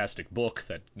fantastic book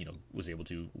that was able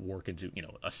to work into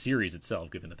a series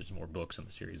itself. Given that there's more books in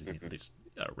the series, there's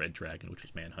Red Dragon, which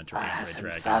was Manhunter, and Red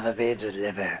Dragon. Father Vader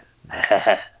liver.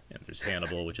 And there's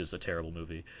Hannibal, which is a terrible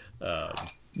movie.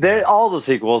 All the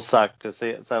sequels suck to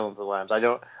Silence of the Lambs.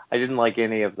 I didn't like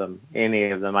any of them.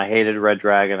 I hated Red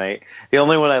Dragon. The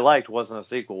only one I liked wasn't a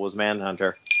sequel. Was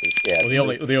Manhunter. Yeah. Well,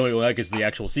 the only one I like is the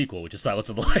actual sequel, which is Silence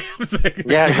of the Lambs.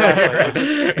 Yeah,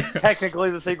 exactly.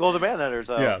 Technically the sequel to Manhunter.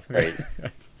 So. Yeah. Right.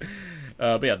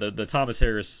 But yeah, the Thomas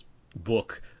Harris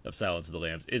book of Silence of the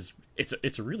Lambs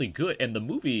it's a really good, and the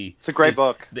movie it's a great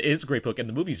book. It is a great book, and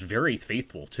the movie's very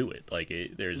faithful to it.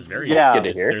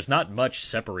 There's not much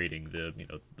separating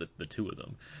the two of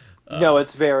them. No,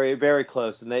 it's very, very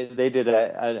close, and they did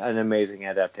an amazing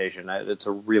adaptation. It's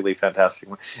a really fantastic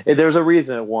one. There's a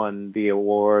reason it won the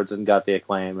awards and got the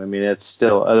acclaim. I mean, it's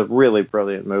still a really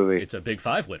brilliant movie. It's a Big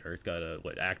Five winner. It's got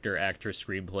actor, actress,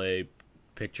 screenplay,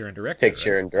 picture, and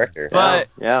director.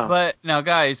 But now,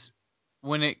 guys,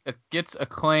 when it gets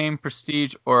acclaim,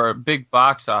 prestige, or a big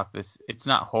box office, it's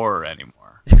not horror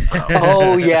anymore. So.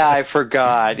 Oh yeah, I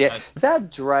forgot. Yeah,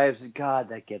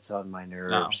 that gets on my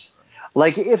nerves. No.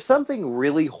 If something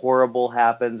really horrible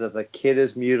happens, if a kid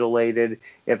is mutilated,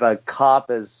 if a cop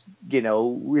is,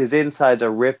 his insides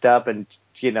are ripped up and,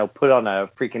 put on a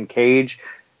freaking cage,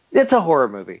 it's a horror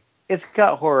movie. It's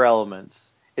got horror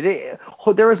elements.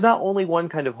 There is not only one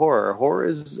kind of horror.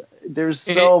 There's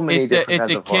so many different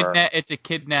kinds of horror. It's a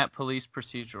kidnap police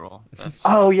procedural.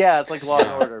 Oh yeah, it's like Law and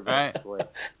Order, right? basically.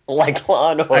 Like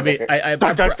Law and Order. I mean,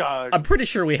 I'm pretty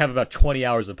sure we have about 20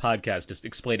 hours of podcast just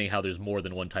explaining how there's more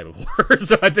than one type of horror.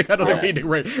 So I don't think we need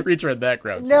to retread that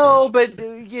ground. No, but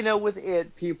with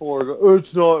it, people are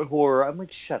it's not horror. I'm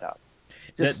like, shut up.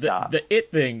 The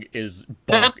It thing is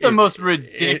that's the most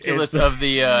ridiculous of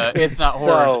the it's not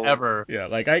horrors ever. Yeah,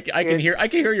 like I can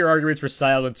hear your arguments for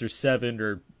Silence or Seven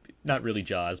or not really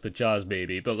Jaws, but Jaws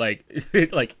maybe, but like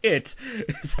it's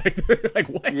like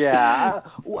what? Yeah,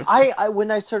 I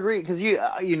when I started reading, because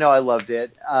I loved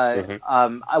it. When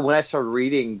I started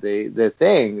reading the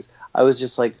things, I was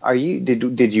just like,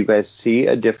 did you guys see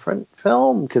a different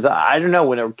film? Because I don't know,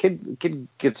 when a kid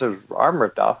gets his arm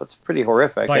ripped off, it's pretty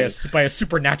horrific. By a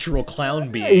supernatural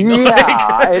clown being.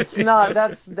 Yeah, it's not.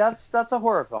 That's a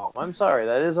horror film. I'm sorry,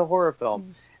 that is a horror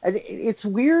film, and it's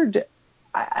weird.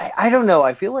 I don't know.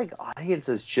 I feel like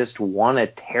audiences just want to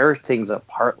tear things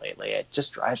apart lately. It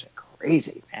just drives me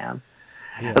crazy, man.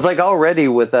 Yeah. It's like already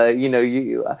with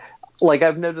like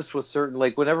I've noticed with certain,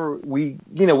 like whenever we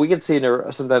get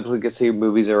sometimes we get see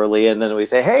movies early and then we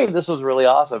say, hey, this was really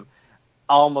awesome.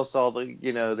 Almost all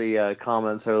the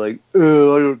comments are like,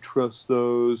 oh, I don't trust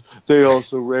those. They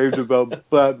also raved about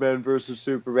Batman versus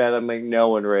Superman. I'm like, no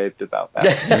one raved about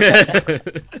Batman.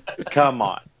 Come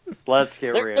on. Let's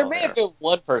get real. There may have been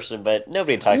one person, but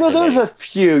nobody talks about it. No, there's a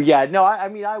few. Yeah, no, I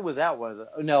mean, I was at one of the...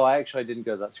 No, I didn't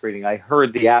go to that screening. I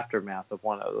heard the aftermath of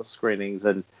one of those screenings,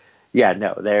 and yeah,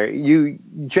 no, you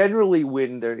generally,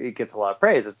 when it gets a lot of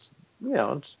praise, it's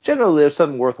generally there's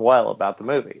something worthwhile about the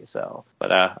movie. So,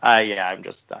 but I'm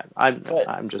just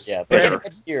yeah. But getting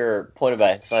to your point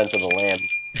about Silence of the Lamb,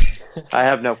 I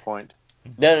have no point.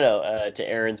 No. To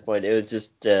Aaron's point, it was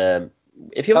just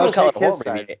if you want to call it horror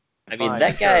movie. I mean,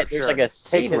 that guy. There's like a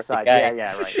scene where the guy.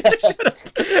 Yeah,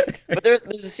 right. But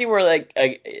there's a scene where like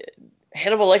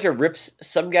Hannibal Lecter rips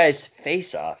some guy's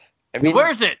face off. I mean,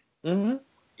 wears it. Mm-hmm.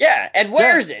 Yeah, and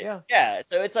wears it. Yeah. Yeah.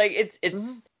 So it's like it's.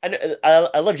 Mm-hmm.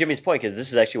 I love Jimmy's point, because this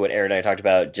is actually what Aaron and I talked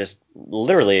about just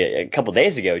literally a couple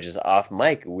days ago, just off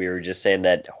mic. We were just saying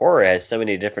that horror has so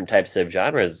many different types of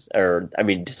genres, so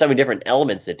many different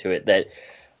elements to it that.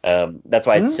 That's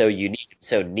why it's so unique and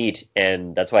so neat,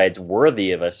 and that's why it's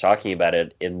worthy of us talking about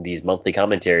it in these monthly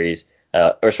commentaries,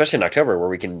 or especially in October, where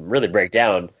we can really break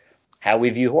down how we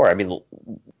view horror. I mean,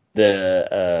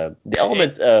 the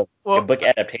elements of a book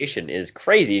adaptation is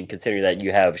crazy, and considering that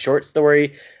you have short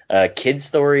story, kids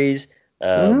stories,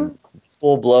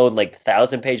 full blown like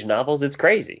 1,000-page novels, it's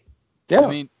crazy. Yeah.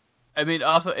 I mean,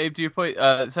 also, Abe, to your point,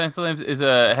 Silence of the Lambs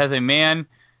has a man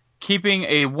keeping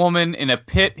a woman in a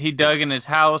pit he dug in his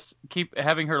house, keep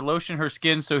having her lotion her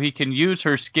skin so he can use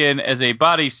her skin as a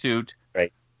bodysuit.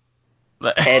 Right.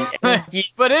 But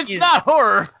it's not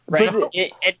horror. Right. And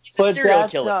he's a serial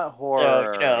killer. That's not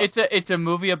horror. So, it's a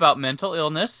movie about mental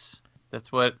illness.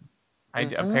 That's what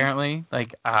apparently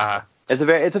like.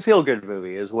 It's a feel good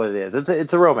movie, is what it is.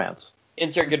 It's a romance.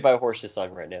 Insert Goodbye Horses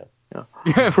song right now.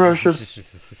 Yeah.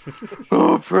 Precious.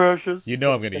 Oh, precious. I'm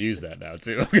going to use that now,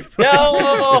 too.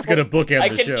 No! It's going to bookend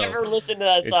the show. I can never listen to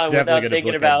that song it's without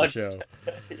thinking about the show.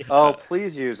 Yeah. Oh,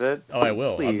 please use it. Oh, I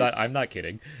will. Please. I'm not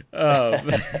kidding.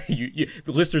 The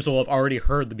listeners will have already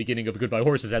heard the beginning of Goodbye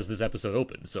Horses as this episode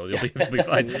opens, so they'll be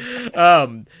fine.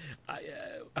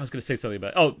 I was going to say something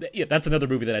about... Oh, yeah, that's another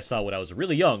movie that I saw when I was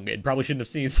really young and probably shouldn't have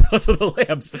seen Silence of the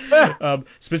Lambs.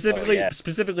 Specifically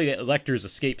Lecter's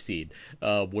escape scene,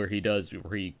 where he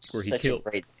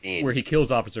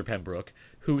kills Officer Pembroke,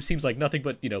 who seems like nothing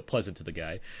but, pleasant to the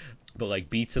guy, but, like,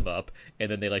 beats him up,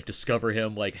 and then they, like, discover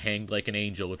him, like, hanged like an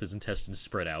angel with his intestines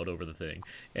spread out over the thing.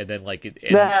 And then, like...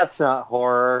 That's not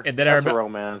horror. And then that's a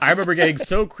romance. I remember getting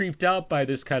so creeped out by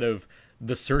this kind of...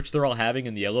 the search they're all having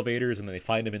in the elevators, and then they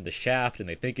find him in the shaft, and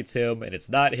they think it's him, and it's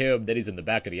not him. Then he's in the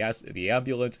back of the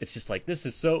ambulance. It's just like, this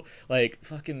is so, like,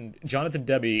 fucking Jonathan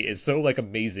Demme is so, like,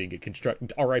 amazing at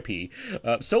constructing, R.I.P.,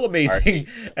 so amazing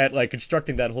at, like,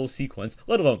 constructing that whole sequence,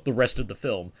 let alone the rest of the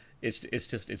film.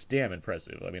 It's damn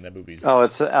impressive. I mean, that movie's... Oh,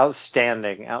 it's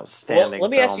outstanding. Well,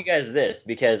 let me ask you guys this,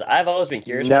 because I've always been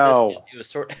curious about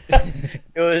this.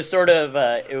 It was sort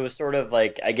of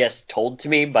like, I guess, told to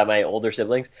me by my older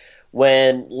siblings.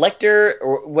 When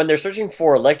they're searching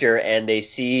for Lecter and they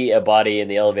see a body in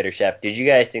the elevator shaft, did you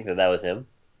guys think that was him?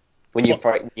 When you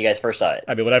guys first saw it?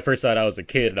 I mean, when I first saw it, I was a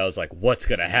kid, and I was like, what's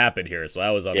going to happen here? So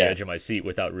I was on the edge of my seat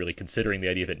without really considering the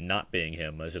idea of it not being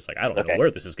him. I was just like, I don't know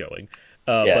where this is going.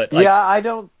 But like, I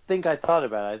don't think I thought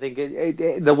about it. I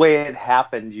think the way it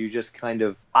happened, you just kind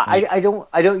of I don't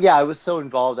yeah, I was so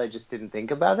involved I just didn't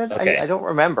think about it. Okay. I don't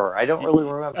remember. I don't really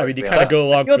remember. I mean, you to be kind of honest. go I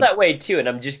along feel for that way too, and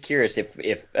I'm just curious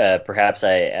if perhaps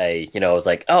I was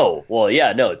like, oh well,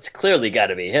 yeah, no, it's clearly got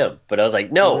to be him. But I was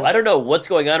like, no, Mhm. I don't know what's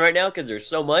going on right now because there's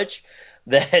so much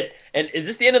that. And is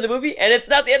this the end of the movie? And it's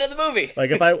not the end of the movie.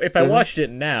 Like if I Mhm. watched it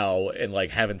now and like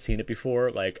haven't seen it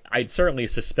before, like I'd certainly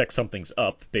suspect something's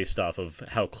up based off of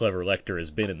how clever Lecter has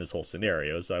been in this whole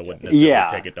scenario. So I wouldn't necessarily Yeah.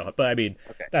 take it to. But I mean,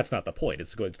 Okay. that's not the point.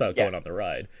 It's about Yeah. going on the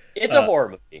ride. It's a horror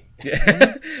movie.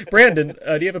 Yeah. Brandon,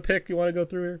 do you have a pick you want to go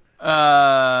through here?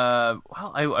 Well,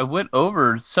 I went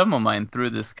over some of mine through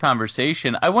this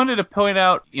conversation. I wanted to point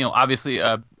out, obviously,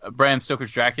 Bram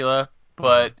Stoker's Dracula,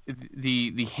 but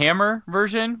the Hammer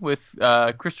version with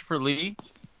Christopher Lee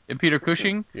and Peter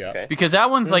Cushing, Yeah. Okay. because that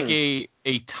one's like Mhm.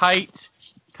 a tight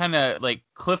kind of like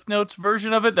Cliff Notes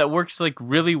version of it that works like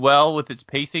really well with its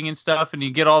pacing and stuff, and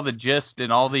you get all the gist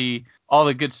and all the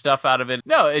good stuff out of it.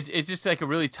 No, it's just like a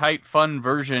really tight, fun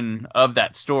version of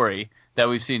that story that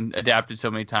we've seen adapted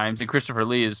so many times, and Christopher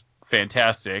Lee is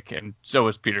fantastic, and so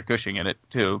is Peter Cushing in it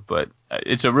too. But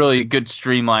it's a really good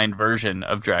streamlined version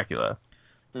of Dracula.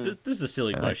 This is a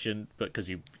silly question, but because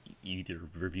you either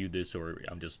reviewed this or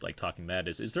I'm just like talking mad.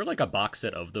 Is there like a box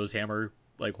set of those Hammer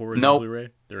like horrors on Nope. Blu-ray?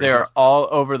 There They're isn't? all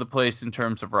over the place in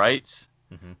terms of rights.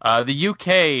 Mhm. The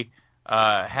UK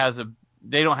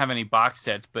they don't have any box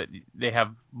sets, but they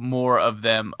have more of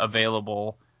them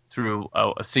available through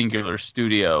a singular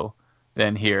studio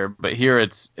than here. But here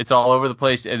it's all over the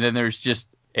place, and then there's just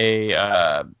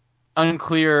a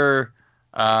unclear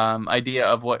idea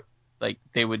of what like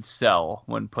they would sell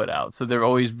when put out. So they're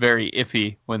always very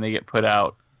iffy when they get put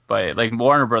out. By like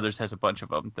Warner Brothers has a bunch of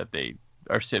them that they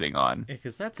are sitting on.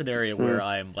 Because that's an area Hmm. where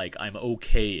I'm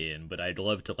okay in, but I'd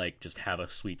love to like just have a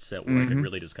sweet set where I could Mhm.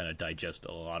 really just kind of digest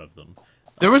a lot of them.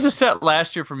 There was a set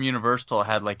last year from Universal,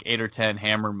 had like 8 or 10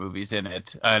 Hammer movies in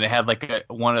it, and it had like it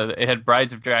had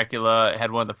Brides of Dracula, it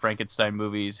had one of the Frankenstein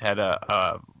movies, had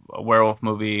a werewolf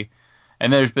movie,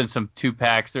 and there's been some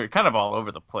 2-packs. They're kind of all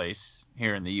over the place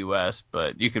here in the U.S.,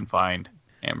 but you can find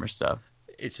Hammer stuff.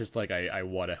 It's just like I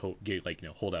want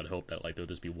to hold out hope that like there'll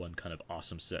just be one kind of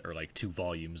awesome set or like 2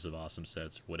 volumes of awesome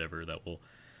sets or whatever that will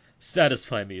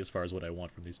satisfy me as far as what I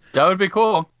want from these. That would be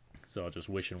cool. So I'll just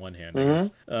wish in one hand, I Mhm.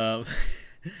 guess.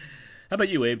 How about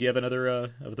you, Abe? Do you have another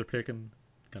pick in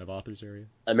kind of authors area?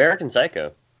 American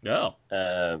Psycho. No.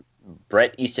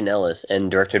 Bret Easton Ellis and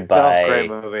directed Oh, by great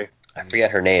movie. I forget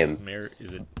her name.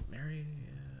 Is it Mary?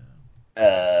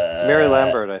 Mary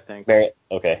Lambert, I think. Mary.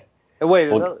 Okay. Wait,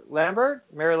 is Well- that Lambert?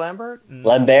 Mary Lambert?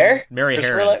 Lambert? Mary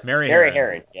Christopher Herron. La- Mary Mary Herron.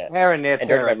 Herron. Yeah. Aaron, it's And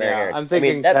directed by Aaron, Mary yeah. Herron. I'm I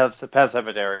thinking mean, that- Pet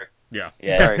Cemetery. Yeah.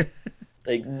 Yeah. Sorry.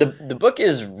 Like the book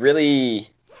is really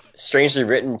strangely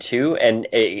written too, and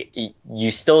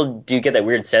you still do get that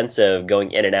weird sense of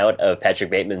going in and out of Patrick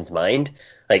Bateman's mind.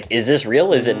 Like, is this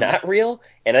real? Is it not real?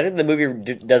 And I think the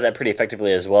movie does that pretty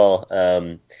effectively as well.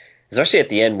 Especially at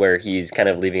the end where he's kind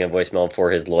of leaving a voicemail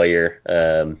for his lawyer.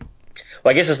 Well,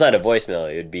 I guess it's not a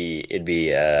voicemail. It'd be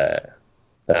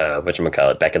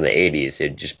whatchamacallit, back in the 80s.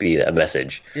 It'd just be a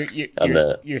message.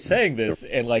 You're saying this,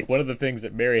 and like one of the things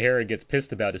that Mary Herron gets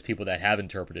pissed about is people that have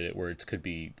interpreted it where it could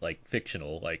be like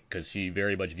fictional, like because she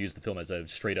very much views the film as a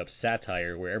straight up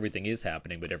satire where everything is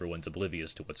happening but everyone's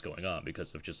oblivious to what's going on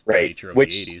because of just the Right, nature of the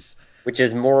 80s. which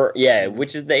is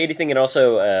the 80s thing, and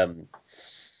also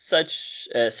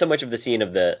so much of the scene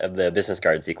of the business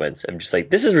card sequence. I'm just like,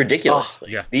 this is ridiculous. Oh,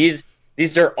 Like, yeah.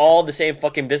 These are all the same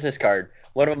fucking business card.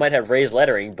 One of them might have raised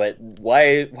lettering, but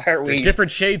why are They're we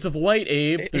different shades of white,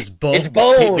 Abe. There's bone. It's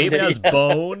bone. Bateman has Yeah.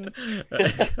 bone.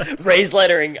 raised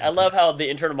lettering? I love how the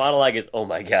internal monologue is, "Oh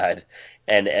my god,"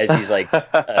 and as he's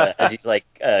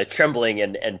trembling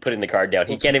and putting the card down,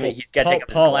 he can't even. He's got to take off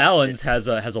his Paul glasses. Allen's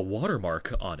has a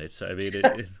watermark on it. So, I mean,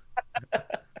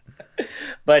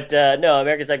 But no,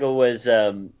 American Psycho was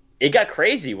it got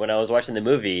crazy when I was watching the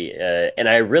movie, and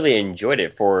I really enjoyed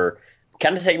it for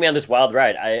kind of taking me on this wild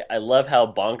ride. I love how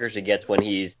bonkers it gets when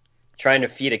he's trying to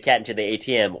feed a cat into the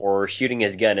ATM or shooting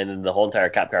his gun and then the whole entire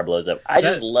cop car blows up. I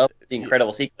just love the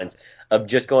incredible sequence of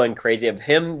just going crazy, of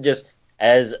him just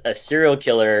as a serial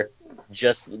killer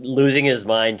just losing his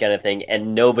mind kind of thing,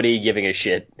 and nobody giving a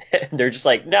shit. They're just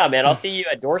like, "Nah, man, I'll see you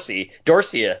at Dorsia."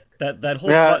 that whole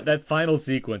Yeah. that final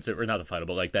sequence, or not the final,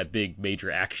 but like that big major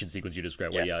action sequence you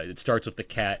described, where it starts with the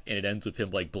cat and it ends with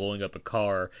him like blowing up a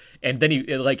car, and then he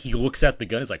looks at the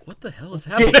gun, he's like, "What the hell is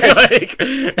happening?"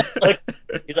 Like,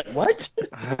 he's like, "What?"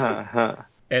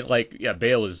 And like, yeah,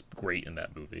 Bale is great in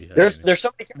that movie. There's so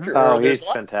many characters. Oh, there's he's a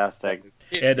lot- fantastic.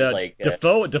 And like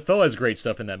Defoe has great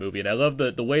stuff in that movie, and I love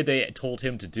the way they told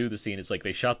him to do the scene. It's like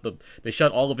they shot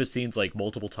all of his scenes like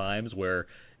multiple times, where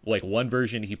like one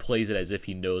version he plays it as if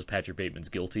he knows Patrick Bateman's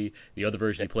guilty, the other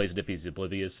version he plays it if he's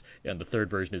oblivious, and the third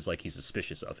version is like he's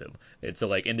suspicious of him. And so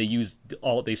like, and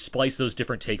they splice those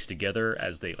different takes together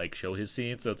as they like show his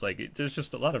scenes. So it's like there's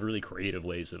just a lot of really creative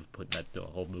ways of putting that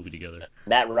whole movie together.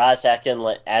 Matt Ross asking him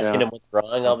what's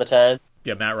wrong all the time.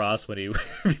 Yeah, Matt Ross when he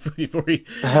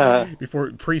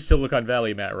before pre-Silicon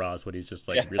Valley Matt Ross when he's just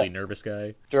like really nervous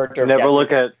guy. Director of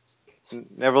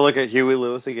Never look at Huey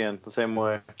Lewis again the same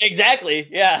way. Exactly.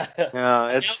 Yeah. Yeah,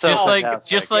 it's so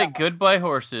just like Goodbye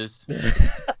Horses.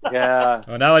 Yeah.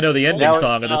 Oh, now I know the ending Now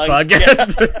song of this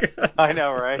it's- podcast. I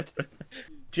know, right?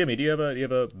 Jimmy, do you have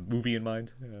a movie in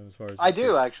mind as far as I this do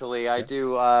goes? actually. I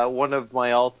do. One of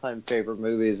my all-time favorite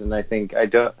movies, and I think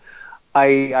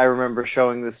I remember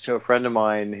showing this to a friend of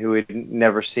mine who had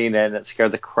never seen it, and it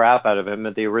scared the crap out of him.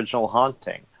 At the original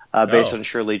Haunting, based on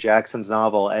Shirley Jackson's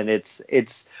novel, and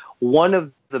it's one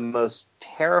of the most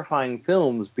terrifying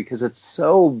films because it's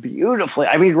so beautifully.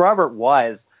 I mean, Robert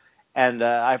Wise, and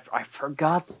I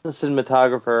forgot the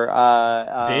cinematographer.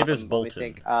 Davis let me Bolton.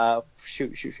 think.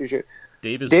 Shoot.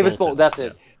 Davis Bolton. That's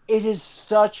it. It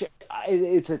is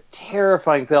it's a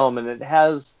terrifying film, and it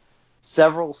has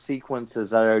several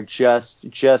sequences that are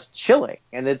just chilling,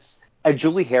 and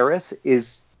Julie Harris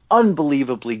is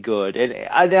unbelievably good, and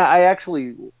I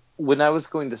actually, when I was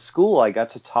going to school, I got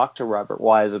to talk to Robert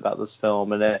Wise about this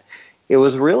film, and it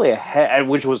was really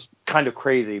which was kind of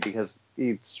crazy because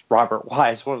it's Robert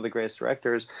Wise, one of the greatest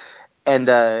directors, and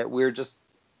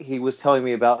he was telling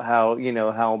me about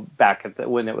how back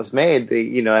when it was made,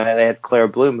 they had Claire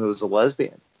Bloom, who was a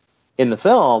lesbian in the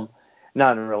film,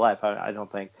 not in real life, I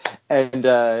don't think, and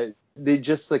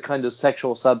the kind of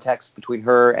sexual subtext between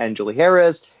her and Julie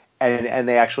Harris, and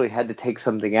they actually had to take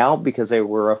something out because they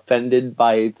were offended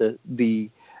by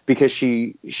because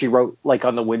she wrote like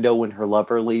on the window when her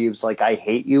lover leaves, like "I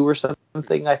hate you" or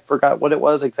something. I forgot what it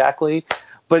was exactly,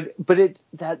 but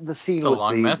the scene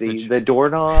with the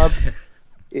doorknob.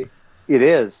 It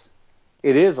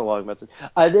is a long message.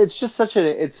 It's just such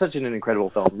an incredible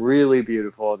film, really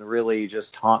beautiful and really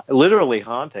just literally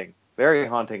haunting, very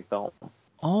haunting film.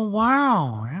 Oh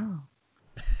wow! Yeah.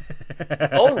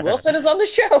 Owen Wilson is on the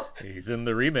show. He's in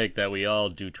the remake that we all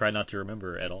do try not to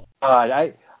remember at all. God,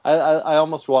 I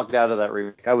almost walked out of that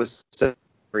remake. I was so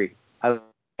angry. I was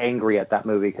angry at that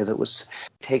movie because it was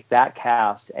take that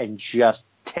cast and just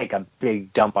take a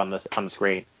big dump on the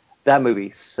screen. That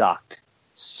movie sucked.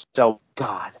 So,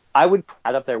 God, I would put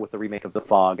that up there with the remake of The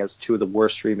Fog as two of the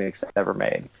worst remakes ever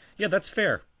made. Yeah, that's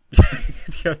fair.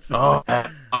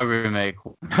 Remake.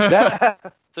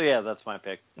 So yeah, that's my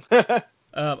pick.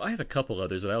 I have a couple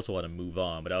others, but I also want to move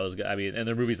on. But and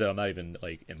they're movies that I'm not even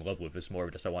like in love with. It's more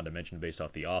of just I wanted to mention based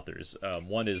off the authors.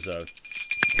 One is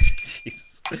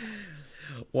Jesus.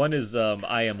 One is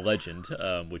I Am Legend,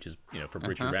 which is from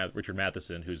Richard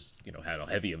Matheson, who's had a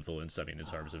heavy influence. I mean, in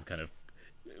terms of kind of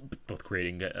both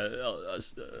creating a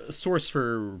source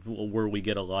for where we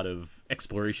get a lot of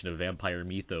exploration of vampire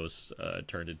mythos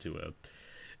turned into a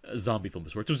zombie film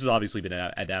of sorts, which has obviously been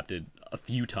adapted a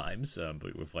few times,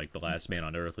 but with like The Last Man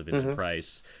on Earth with Vincent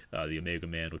Price, The Omega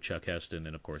Man with Chuck Heston,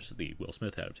 and of course the Will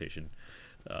Smith adaptation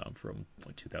from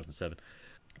 2007.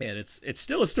 And it's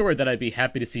still a story that I'd be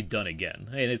happy to see done again.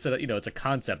 And it's a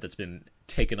concept that's been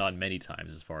taken on many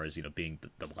times as far as being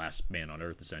the last man on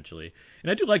Earth essentially.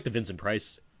 And I do like the Vincent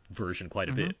Price version quite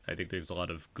a bit. I think there's a lot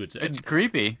of good. It's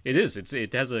creepy. It is.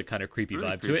 It has a kind of creepy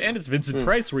vibe to it, and it's Vincent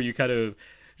Price where you kind of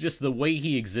just the way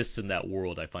he exists in that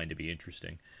world I find to be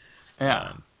interesting.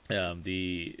 Yeah.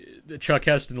 The Chuck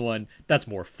Heston one, that's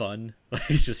more fun.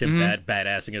 It's just him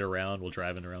badassing it around while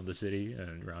driving around the city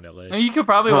and around LA. You could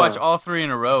probably watch all three in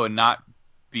a row and not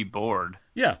be bored.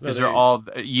 Yeah, because they're all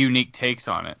unique takes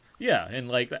on it. Yeah, and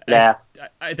like yeah.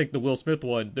 I think the Will Smith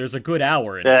one, there's a good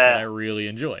hour in it that I really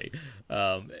enjoy.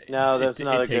 No, there's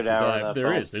not a good hour in that There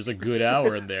film. is. There's a good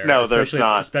hour in there. No, there's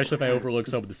not. Especially if I overlook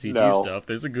some of the CG stuff.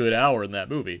 There's a good hour in that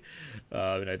movie,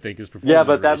 and I think his performance. Yeah,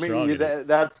 but is really strong.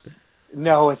 That's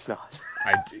no, it's not.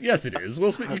 Yes, it is.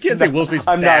 Will Smith. You can't say Will Smith's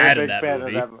I'm bad not a big in that fan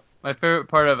movie. of that. My favorite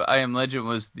part of I Am Legend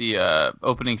was the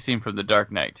opening scene from The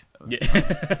Dark Knight.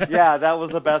 Yeah. Yeah, that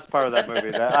was the best part of that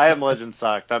movie. That I Am Legend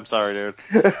sucked. I'm sorry, dude.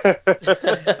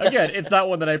 Again, it's not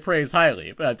one that I praise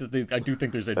highly, but I do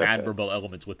think there's an admirable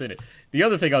elements within it. The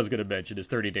other thing I was going to mention is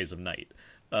 30 Days of Night,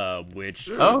 which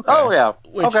Oh, okay. Oh yeah.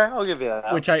 Which- Okay, I'll give you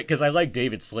that. because I like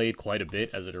David Slade quite a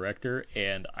bit as a director,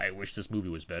 and I wish this movie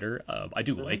was better. I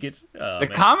do like it. The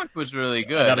comic was really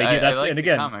good. And I mean, I like and the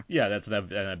again, comic. yeah,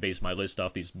 and I based my list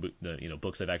off these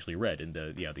books I've actually read, and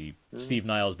the Steve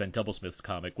Niles, Ben Templesmith's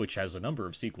comic, which has a number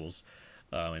of sequels,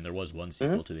 and there was one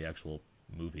sequel to the actual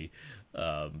movie.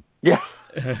 Yeah,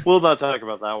 we'll not talk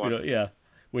about that one. Yeah,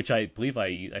 which I believe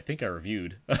I think I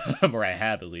reviewed, or I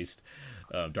have at least,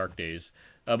 Dark Days.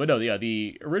 But no, yeah,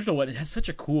 the original one, it has such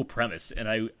a cool premise,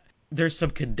 and there's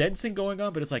some condensing going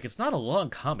on, but it's like it's not a long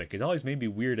comic. It always made me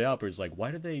weird out, but it's like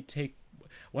why did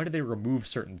they remove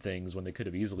certain things when they could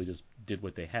have easily just did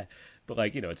what they had? But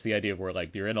like, it's the idea of where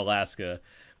like you're in Alaska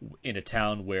in a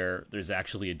town where there's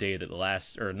actually a day that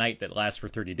lasts, or a night that lasts for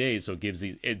 30 days, so it gives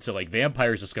so like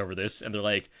vampires discover this and they're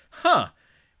like,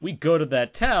 we go to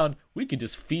that town, we can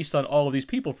just feast on all of these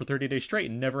people for 30 days straight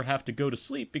and never have to go to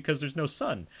sleep because there's no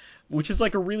sun, which is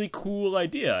like a really cool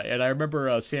idea. And I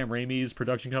remember Sam Raimi's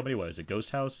production company, what is it,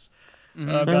 Ghost House,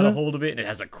 got a hold of it, and it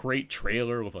has a great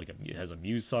trailer with it has a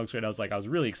Muse song. So I was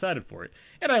really excited for it,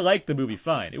 and I liked the movie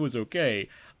fine. It was okay.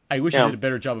 I wish it did a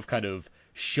better job of kind of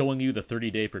showing you the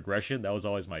 30-day progression. That was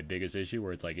always my biggest issue,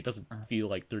 where it's like it doesn't feel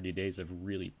like 30 days have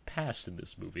really passed in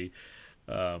this movie.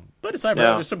 But aside from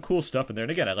that, there's some cool stuff in there.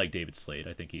 And again, I like David Slade.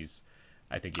 I think he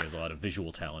has a lot of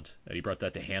visual talent, and he brought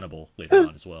that to Hannibal later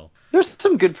on as well. There's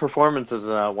some good performances in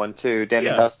that one too. Danny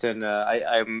Huston.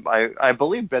 I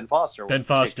believe Ben Foster. Ben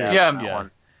Foster. Yeah.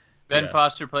 Ben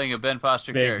Foster playing a Ben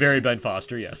Foster character. Very Ben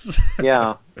Foster, yes.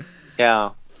 Yeah.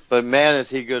 But man, is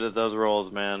he good at those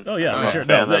roles, man. Oh yeah, I'm a sure.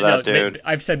 fan of that dude.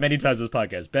 I've said many times on this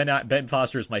podcast, Ben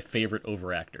Foster is my favorite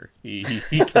over actor. He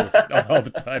kills it all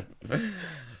the time.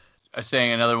 I was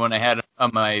saying another one I had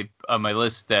on my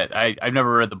list that I've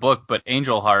never read the book, but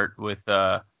Angel Heart with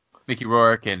Mickey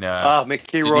Rourke and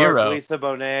Mickey De Rourke, Niro Lisa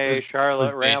Bonet,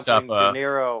 Charlotte based Rampling, off De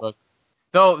Niro. book.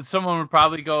 Though someone would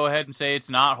probably go ahead and say it's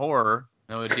not horror.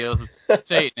 No, it deals with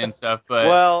Satan and stuff, but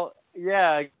Well,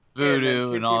 yeah,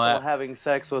 voodoo and all people that. having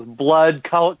sex with blood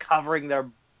covering their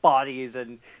bodies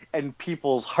and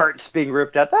people's hearts being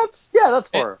ripped out. That's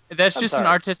horror. That's just an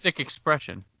artistic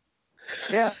expression.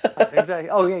 Yeah, exactly.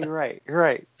 Oh yeah, you're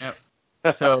right. Yep.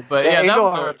 So, but yeah, Angel that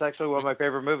was Heart's actually one of my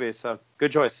favorite movies. So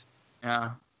good choice.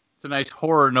 Yeah, it's a nice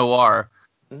horror noir.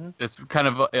 Mm-hmm. It's kind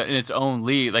of in its own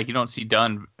league. Like you don't see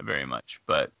done very much,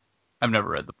 but I've never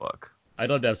read the book. I'd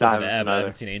love to have something to add, but I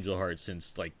haven't seen Angel Heart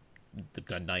since like the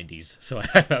 90s, so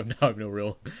I have no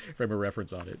real frame of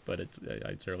reference on it. But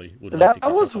I certainly would like to.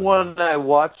 That was one I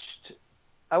watched.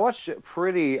 I watched it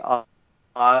pretty.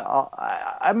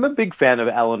 I'm a big fan of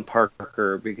Alan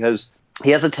Parker because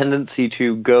he has a tendency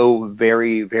to go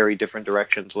very, very different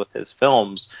directions with his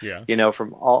films. Yeah.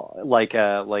 From all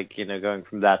going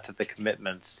from that to The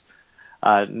Commitments,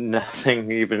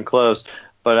 nothing even close.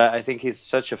 But I think he's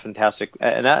such a fantastic,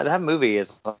 and that movie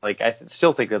is like I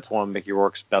still think that's one of Mickey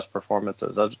Rourke's best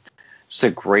performances. It's just a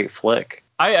great flick.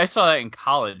 I saw that in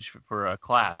college for a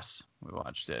class. We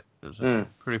watched it. It was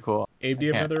pretty cool. Abe, do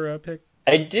you have another pick?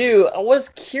 I do. I was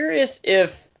curious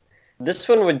if this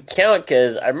one would count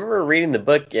because I remember reading the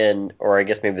book or I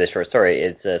guess maybe the short story.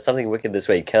 It's Something Wicked This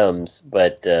Way Comes,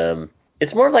 but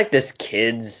it's more like this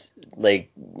kid's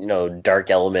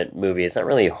dark element movie. It's not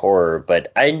really horror,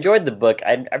 but I enjoyed the book.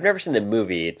 I've never seen the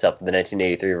movie itself, the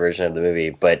 1983 version of the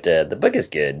movie, but the book is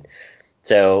good.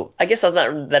 So I guess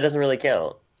that doesn't really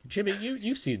count. Jimmy,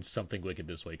 you've seen Something Wicked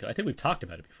This Way. I think we've talked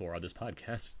about it before on this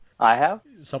podcast. I have.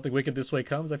 Something Wicked This Way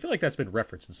Comes. I feel like that's been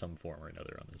referenced in some form or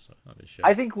another on this show.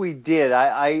 I think we did.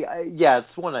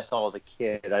 It's one I saw as a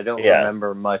kid. I don't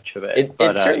remember much of it.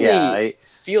 It certainly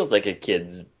feels like a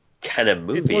kid's kind of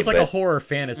movie. It's more like a horror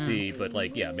fantasy, but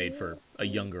made for a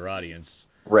younger audience.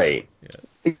 Right.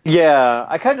 Yeah,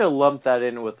 I kind of lumped that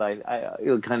in with I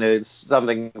kind of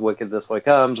Something Wicked This Way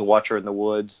Comes, Watcher in the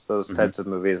Woods, those types of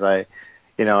movies. I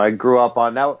grew up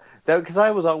on that because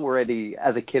I was already,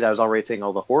 as a kid, I was already seeing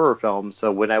all the horror films.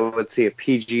 So when I would see a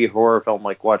PG horror film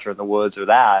like Watcher in the Woods or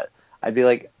that, I'd be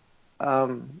like,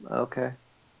 okay,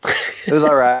 it was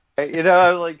all right. I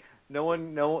was like,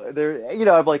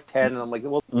 I'm like 10, and I'm like,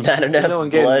 well, not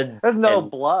enough blood. There's no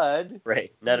blood.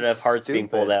 Right. Not enough hearts being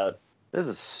pulled out. This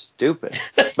is stupid.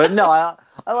 But no, I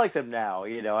like them now.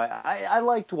 I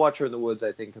liked Watcher in the Woods,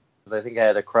 I think, because I think I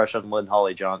had a crush on Lynn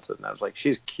Holly Johnson. I was like,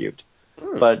 she's cute.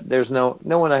 But there's no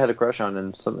one I had a crush on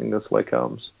in Something This Way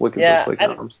Comes. Wicked This Yeah, Way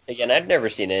Comes. I've never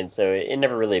seen it, so it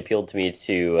never really appealed to me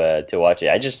to watch it.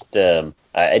 I just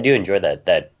I do enjoy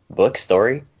that book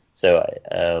story. So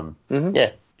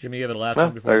yeah. Jimmy, you have the last Well,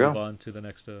 one before there we you move go. on to the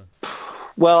next.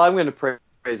 Well, I'm going to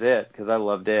praise it because I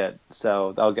loved it,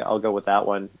 so I'll go with that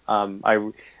one.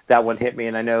 That one hit me,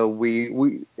 and I know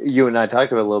you and I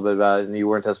talked a little bit about it, and you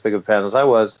weren't as big of a fan as I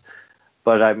was,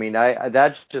 but I mean, I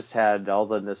that just had all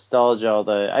the nostalgia,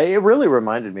 it really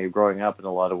reminded me of growing up in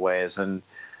a lot of ways, and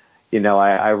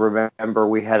I remember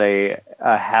we had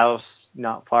a house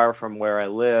not far from where I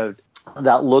lived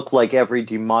that looked like every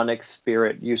demonic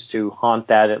spirit used to haunt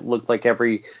that. It looked like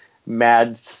every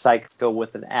mad psycho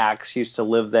with an axe used to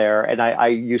live there, and I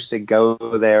used to go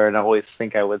there and always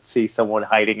think I would see someone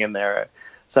hiding in there.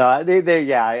 So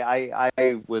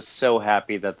I was so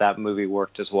happy that movie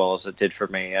worked as well as it did for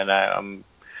me, and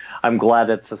I'm glad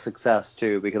it's a success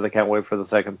too because I can't wait for the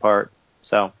second part.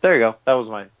 So there you go. That was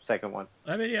my second one.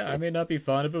 I mean, yeah, I may not be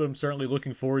fond of it, but I'm certainly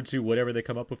looking forward to whatever they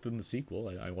come up with in the sequel.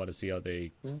 I want to see how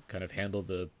they kind of handle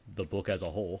the book as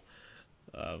a whole.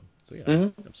 So yeah,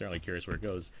 I'm certainly curious where it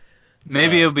goes.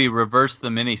 Maybe it'll be reverse the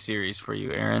miniseries for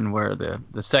you, Aaron, where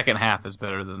the second half is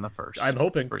better than the first. I'm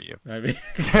hoping for you. I mean,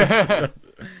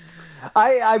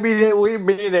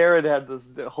 me and Aaron had this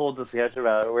whole discussion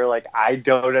about it. We're like, I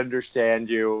don't understand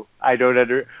you.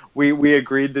 We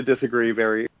agreed to disagree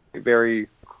very, very,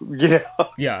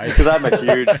 yeah, because I'm a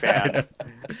huge fan.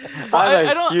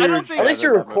 I don't think At least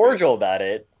you were cordial about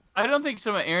it. I don't think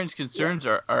some of Aaron's concerns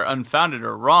are unfounded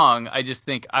or wrong. I just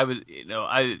think I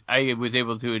was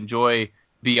able to enjoy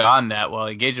beyond that while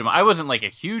engaging him. I wasn't like a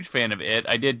huge fan of it.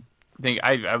 I did think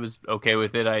I was okay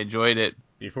with it. I enjoyed it.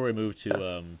 Before we move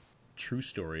to true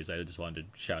stories, I just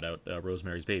wanted to shout out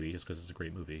Rosemary's Baby just because it's a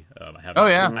great movie. I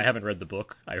haven't read the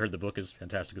book. I heard the book is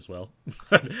fantastic as well,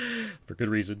 for good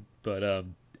reason. But I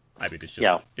mean, it's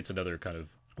just it's another kind of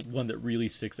one that really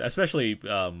sticks, especially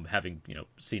having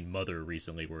seen Mother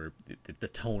recently, where the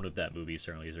tone of that movie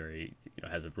certainly is very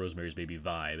has a Rosemary's Baby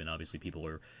vibe, and obviously people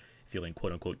are feeling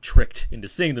quote unquote tricked into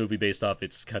seeing the movie based off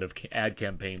its kind of ad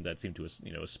campaign that seemed to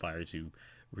aspire to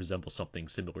resemble something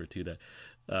similar to that.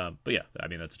 But yeah, I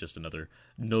mean that's just another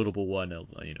notable one.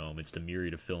 Amidst a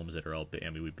myriad of films that are all. I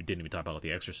mean, we didn't even talk about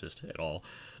The Exorcist at all.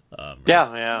 Or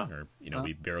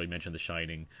we barely mentioned The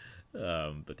Shining.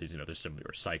 But there's some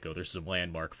Psycho. There's some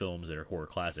landmark films that are horror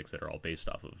classics that are all based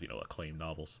off of acclaimed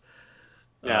novels.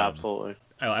 Yeah, absolutely.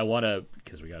 I want to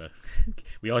because we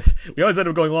always end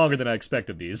up going longer than I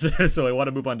expected these, so I want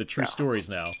to move on to true stories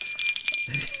now.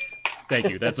 Thank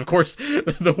you. That's of course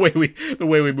the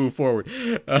way we move forward.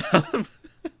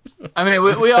 I mean,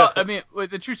 we all. I mean,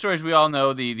 with the true stories, we all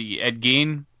know the Ed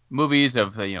Gein movies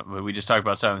of we just talked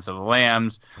about Silence of the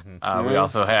Lambs. We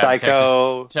also have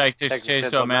Psycho, Texas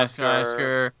Chainsaw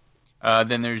Massacre.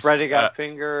 Then there's Freddy Got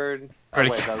Fingered. Freddy...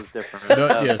 Oh wait, that was different.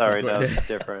 Sorry, that was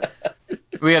different.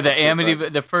 We have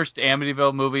the first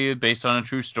Amityville movie based on a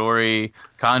true story.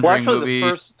 Conjuring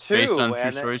movies based on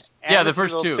true stories. Yeah, the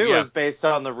first two. Is based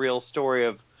on the real story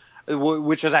of,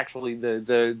 which is actually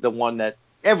the one that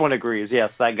everyone agrees.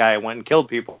 Yes, that guy went and killed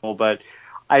people, but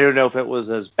I don't know if it was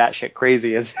as batshit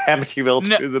crazy as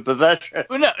Amityville 2: The Possession.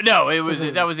 No, it was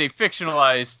that was a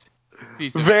fictionalized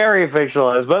piece of very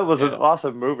fictionalized, but it was an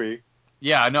awesome movie.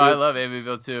 Yeah, no, I love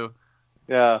Amityville 2.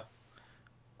 Yeah.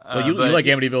 Well, you like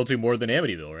Amityville 2 more than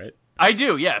Amityville, right? I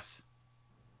do, yes.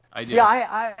 I do.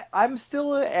 Yeah, I'm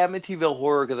still an Amityville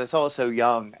horror because I saw it so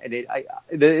young, and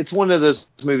it's one of those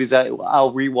movies that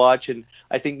I'll rewatch, and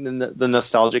I think the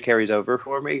nostalgia carries over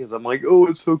for me because I'm like, oh,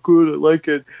 it's so good, I like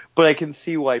it, but I can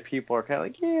see why people are kind of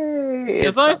like, yay.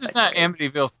 As long as it's not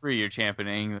Amityville 3 you're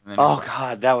championing. Oh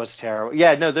God, that was terrible.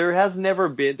 Yeah, no,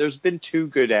 there's been 2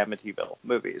 good Amityville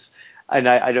movies, and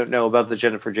I don't know about the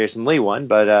Jennifer Jason Leigh one,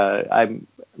 but I'm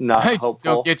not hopeful.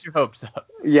 Don't get your hopes up.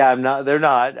 Yeah, I'm not. They're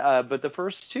not. But the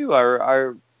first 2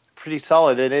 are pretty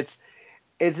solid, and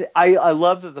I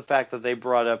love the fact that they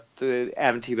brought up the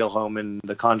Amityville home in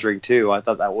The Conjuring 2. I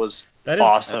thought that was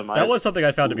awesome. That was something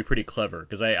I found to be pretty clever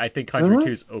because I think Conjuring 2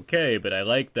 is okay, but I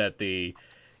like that they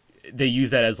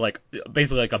use that as like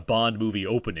basically like a Bond movie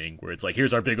opening where it's like,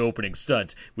 here's our big opening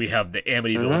stunt. We have the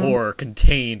Amityville horror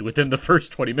contained within the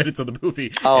first 20 minutes of the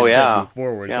movie. Oh, and yeah. Then move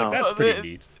forward. It's like, that's pretty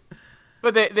neat.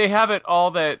 But they have it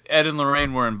all that Ed and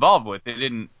Lorraine were involved with. They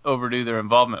didn't overdo their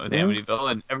involvement with Mhm.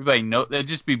 Amityville, and everybody know it'd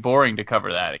just be boring to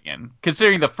cover that again.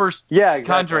 Considering the first Yeah, exactly.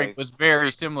 Conjuring was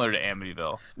very similar to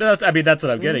Amityville. No, that's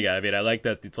what I'm Mhm. getting at. I mean, I like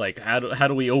that it's like how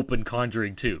do we open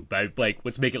Conjuring 2? By like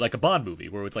let's make it like a Bond movie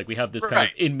where it's like we have this kind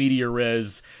of Right. in media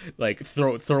res like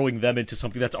throwing them into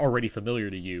something that's already familiar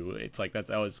to you. It's like that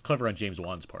was clever on James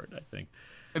Wan's part, I think.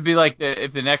 It'd be like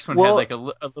if the next one had Well- like a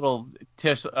little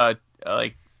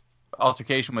like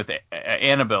altercation with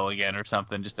Annabelle again or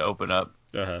something, just to open up.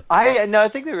 Uh-huh. I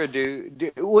think they're gonna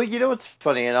do. Well, you know what's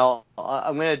funny, and I'm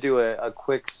gonna do a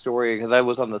quick story because I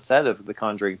was on the set of The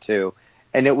Conjuring 2,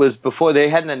 and it was before they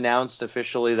hadn't announced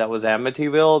officially that was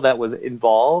Amityville that was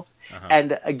involved. Uh-huh.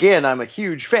 And again, I'm a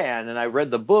huge fan, and I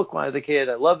read the book when I was a kid.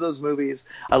 I love those movies.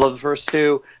 I love the first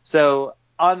two. So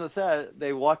on the set,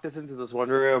 they walked us into this one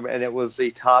room, and it was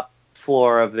the top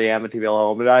floor of the Amityville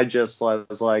home, and I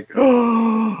was like,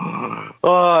 oh,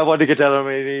 I wanted to get down on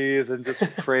my knees and just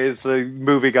praise the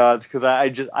movie gods because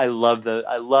I love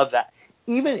that.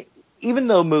 Even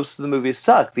though most of the movies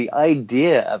suck, the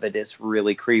idea of it is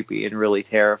really creepy and really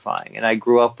terrifying. And I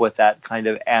grew up with that kind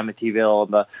of Amityville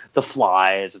and the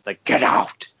flies and the get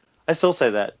out. I still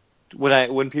say that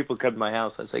when people come to my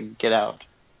house, I say get out.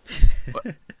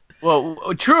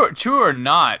 Well, true or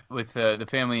not, with the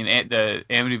family in the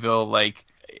Amityville, like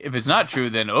if it's not true,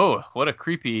 then what a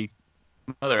creepy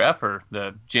mother effer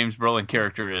the James Brolin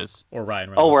character is. Or Ryan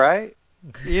Reynolds. Oh, right.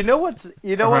 You know what,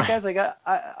 Right. guys?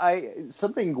 I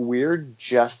something weird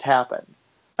just happened.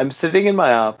 I'm sitting in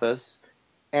my office,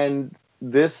 and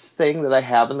this thing that I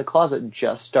have in the closet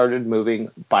just started moving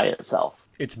by itself.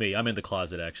 It's me. I'm in the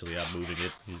closet actually. I'm moving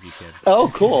it. You can't.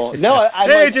 Oh, cool. No, I'm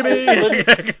Hey, like, Jimmy.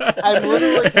 I'm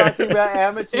literally talking about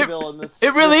Amityville, and this.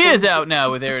 It really this is thing- out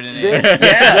now with Aaron and This- Abe.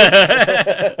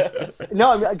 Yeah.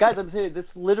 No, guys, I'm saying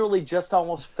this literally just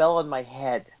almost fell on my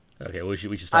head. Okay, we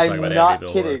should stop talking I'm about not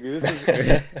Amityville kidding. horror.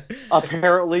 This is,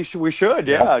 apparently, we should.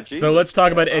 Yeah. Jesus. So let's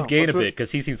talk about Ed Oh, Gein let's a move- bit because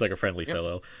he seems like a friendly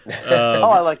fellow. Oh,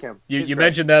 I like him. You He's you great.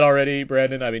 mentioned that already,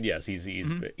 Brandon. I mean, yes, he's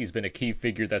Mm-hmm. been a key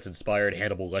figure that's inspired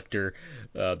Hannibal Lecter,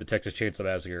 the Texas Chainsaw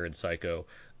Massacre, and Psycho,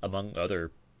 among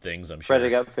other things. I'm sure. Freddy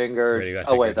got fingered. Freddy got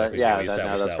Oh wait, fingered, that yeah, we that, no,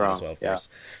 established that's that one wrong. as well, of Yeah. course.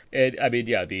 And I mean,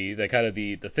 yeah, the kind of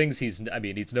the things he's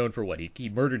known for what he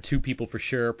murdered 2 people for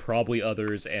sure, probably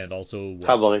others, and also what,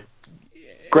 Probably.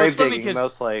 Well, it's Grave funny digging, 'cause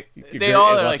mostly. They all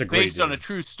are lots like of grave based on a digging.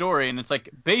 true story, and it's like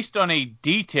based on a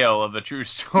detail of a true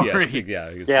story. Yes, yeah,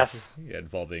 Yes. yeah,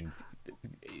 involving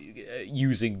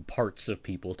using parts of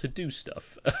people to do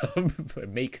stuff,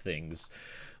 make things,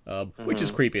 which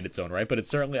is Mhm. creepy in its own right. But it's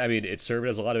certainly, I mean, it served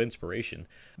as a lot of inspiration.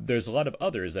 There's a lot of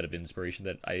others that have inspiration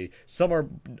that some are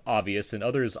obvious and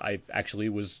others I actually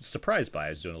was surprised by. I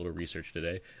was doing a little research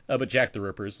today, but Jack the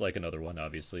Ripper is like another one,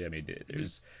 obviously. I mean,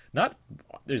 there's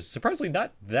surprisingly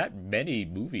not that many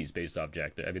movies based off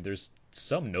Jack. I mean, there's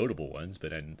some notable ones, but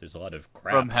then there's a lot of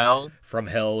crap. From Hell, From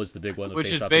Hell is the big one, which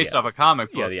is off based off a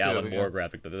comic book. yeah, the too, Alan yeah. Moore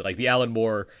graphic, like the Alan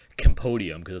Moore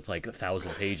Compodium, because it's like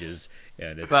 1,000 pages,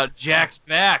 and it's About Jack's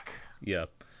back. yeah.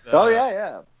 Oh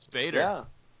yeah. Spader. Yeah.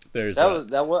 There's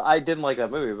That was I didn't like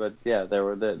that movie, but yeah, there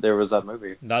was that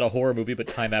movie. not a horror movie, but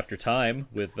Time After Time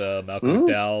with Malcolm Mm.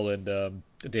 McDowell and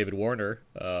David Warner.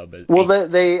 Well,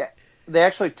 they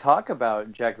actually talk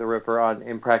about Jack the Ripper on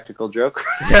Impractical Jokers.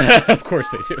 of course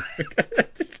they do.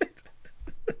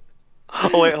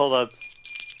 Oh wait, hold on.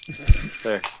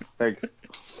 There, thanks.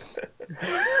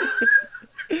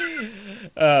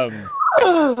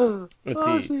 Let's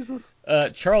Oh, see. Jesus.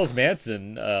 Charles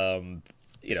Manson.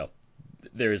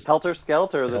 There's Helter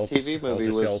Skelter, the Helter TV movie,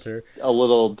 was Skelter. a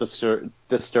little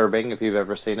disturbing if you've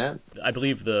ever seen it. I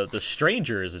believe the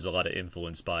Strangers is a lot of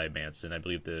influence by Manson. I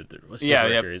believe what's the Yeah,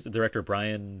 director is the director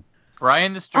Brian.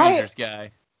 Brian the Strangers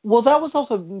guy. Well, that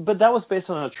was based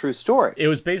on a true story. It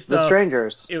was based The off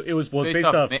Strangers. It was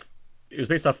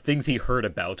based off things he heard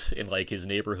about in like his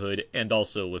neighborhood, and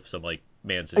also with some like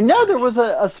Manson. No, there was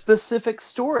a specific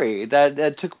story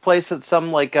that took place at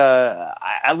some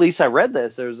at least I read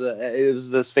this. It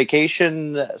was this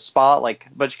vacation spot, like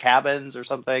a bunch of cabins or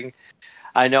something.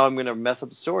 I know I'm going to mess up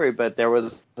the story, but there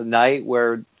was a night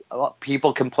where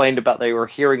people complained about they were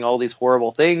hearing all these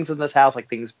horrible things in this house, like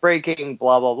things breaking,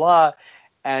 blah blah blah.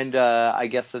 And I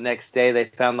guess the next day they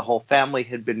found the whole family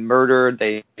had been murdered.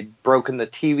 They'd broken the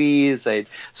TVs. They'd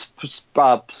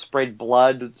spread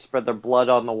their blood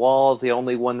on the walls. The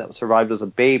only one that survived was a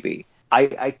baby.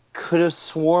 I could have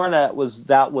sworn that was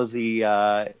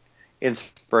the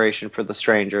inspiration for The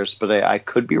Strangers, but I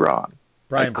could be wrong.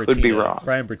 Brian I could be Bertino. wrong.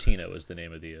 Brian Bertino is the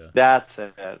name of the. That's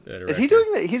it. The Is he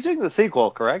director. doing he's doing the sequel,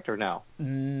 correct or no?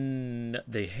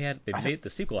 They made the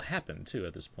sequel happen too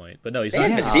at this point, but no, he's They not.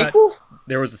 had the He's not- sequel?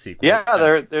 There was a sequel.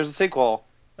 Yeah, there's a sequel.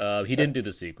 He didn't do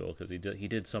the sequel because he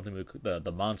did something with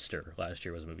the Monster last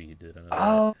year was a movie he did. I know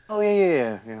that, Oh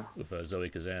yeah. with Zoe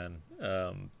Kazan.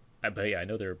 But yeah, I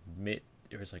know there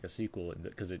was like a sequel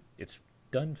because it's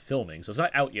done filming, so it's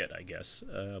not out yet, I guess.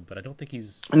 But I don't think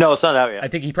he's. No, it's not out yet. I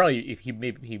think he probably if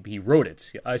he wrote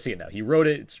it. I see it now. He wrote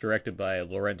it. It's directed by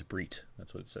Laurent Breit.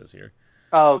 That's what it says here.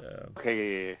 Oh,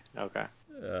 okay, yeah. Okay,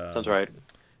 sounds right.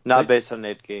 Not based on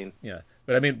Nate Gein. Yeah,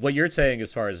 but I mean, what you're saying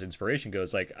as far as inspiration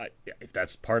goes, like, if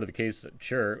that's part of the case,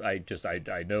 sure. I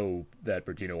know that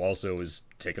Bertino also is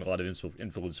taking a lot of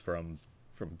influence from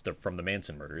the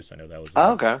Manson murders. I know that was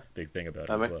a big thing about it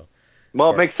as well.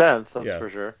 Well, it makes sense. That's for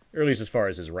sure. Or at least as far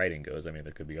as his writing goes. I mean,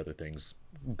 there could be other things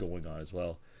going on as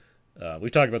well.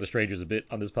 We've talked about The Strangers a bit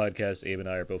on this podcast. Abe and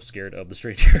I are both scared of The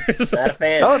Strangers. Not a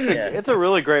fan. No, it's a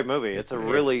really great movie. It's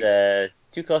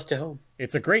too close to home.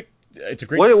 It's a great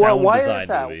sound why design is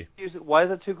that? movie. Why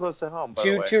is it too close to home? By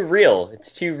the way? Too real.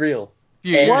 It's too real. A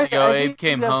few years Why- ago, I Abe think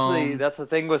came that's home. That's the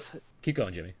thing with. Keep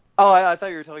going, Jimmy. Oh, I thought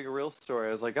you were telling a real story.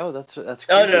 I was like, oh, that's. Oh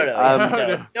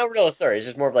creepy. no real story. It's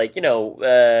just more of like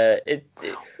whatever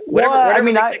I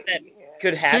mean, things like that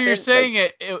could happen. So you're saying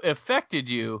it affected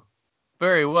you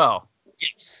very well.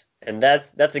 Yes, and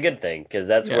that's a good thing because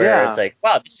that's where it's like,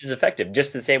 wow, this is effective.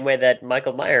 Just the same way that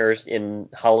Michael Myers in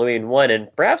Halloween 1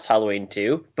 and perhaps Halloween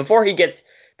 2, before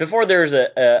there's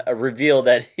a reveal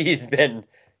that he's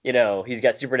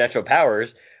got supernatural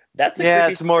powers.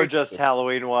 It's more just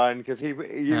Halloween 1 because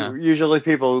usually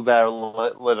people that are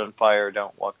lit on fire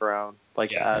don't walk around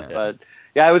like that. Yeah. But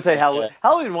yeah, I would say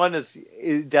Halloween 1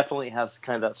 it definitely has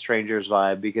kind of that Strangers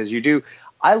vibe because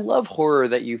I love horror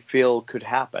that you feel could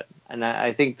happen, and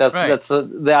I think that's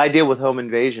the idea with home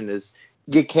invasion is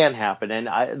it can happen, and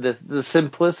the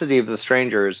simplicity of The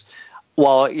Strangers.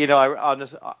 Well,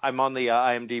 I'm on the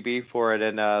IMDb for it,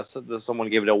 and someone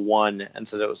gave it a 1 and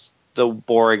said it was so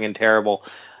boring and terrible,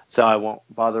 so I won't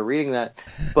bother reading that.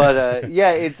 But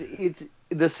it's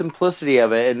the simplicity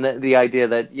of it, and the idea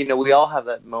that we all have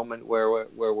that moment where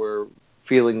we're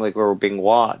feeling like we're being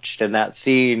watched, and that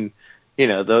scene.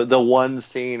 The one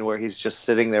scene where he's just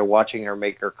sitting there watching her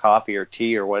make her coffee or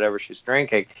tea or whatever she's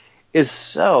drinking is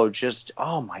so just,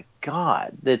 oh my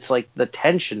God. It's like the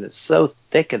tension is so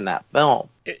thick in that film.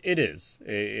 It is.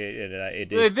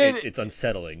 It's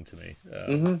unsettling to me.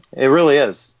 It really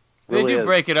is. They do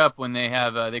break it up when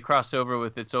they cross over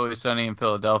with It's Always Sunny in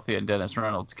Philadelphia and Dennis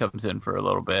Reynolds comes in for a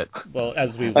little bit. Well,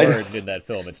 as we've learned in that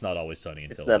film, it's not always sunny in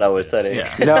Philadelphia. It's not always sunny.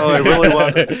 Yeah. No, it really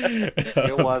wasn't.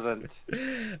 It wasn't.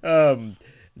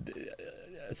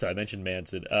 So I mentioned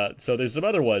Manson. So there's some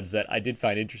other ones that I did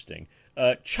find interesting.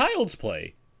 Child's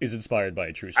Play is inspired by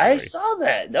a true story. I saw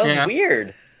that. That was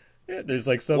weird. Yeah, there's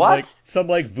like some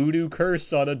voodoo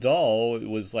curse on a doll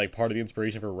was like part of the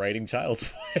inspiration for writing Child's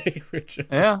Play. Which,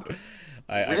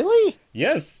 really?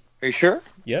 Yes. Are you sure?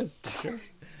 Yes,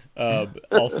 sure.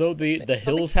 Also, the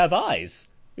Hills Have Eyes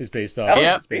is based off.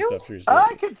 It's based off true story.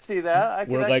 I can see that.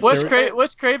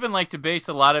 Wes Craven liked to base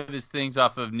a lot of his things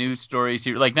off of news stories.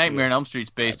 Like Nightmare on Elm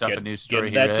Street's based off a news story.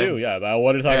 That too, yeah. But I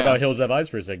want to talk about Hills Have Eyes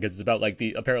for a second because it's about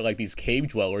apparently these cave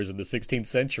dwellers in the 16th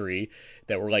century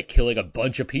that were like killing a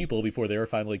bunch of people before they were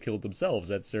finally killed themselves.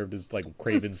 That served as like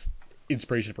Craven's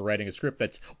inspiration for writing a script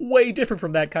that's way different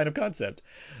from that kind of concept.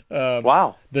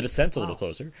 Wow. The Descent's a little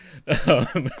closer.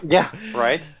 Yeah,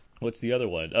 right. What's the other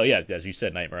one? Oh yeah, as you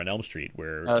said, Nightmare on Elm Street,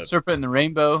 where Serpent in the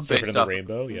Rainbow. Serpent in the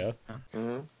Rainbow, yeah.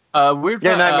 Mm-hmm.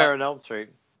 Nightmare on Elm Street.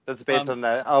 That's based on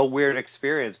that weird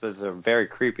experience, but it's a very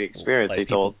creepy experience.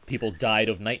 People died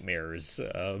of nightmares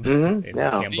in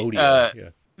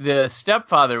Cambodia. The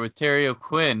Stepfather with Terry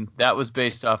O'Quinn, that was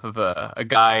based off of a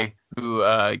guy who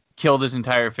killed his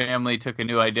entire family, took a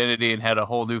new identity, and had a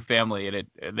whole new family,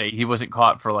 and he wasn't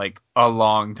caught for like a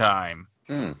long time.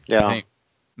 Yeah. I think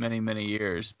many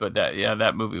years, but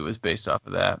that movie was based off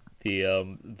of that.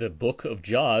 The Book of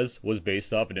Jaws was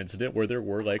based off an incident where there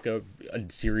were like a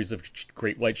series of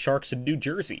great white sharks in New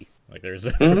Jersey. Like there's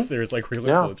like real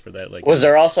influence for that. Like, was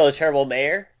there also a terrible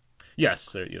mayor?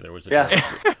 Yes, there was a.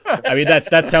 I mean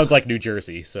that sounds like New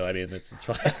Jersey, so I mean it's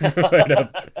fine.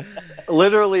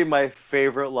 Literally, my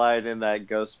favorite line in that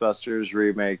Ghostbusters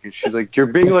remake, and she's like, "You're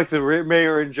being like the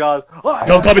mayor in Jaws."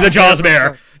 Don't call me the Jaws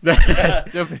mayor.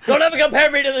 Don't ever compare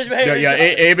me to the mayor. Yeah,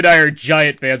 Abe and I are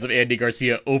giant fans of Andy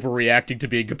Garcia overreacting to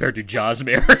being compared to Jaws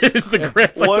mayor. It's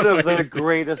one of the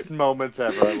greatest moments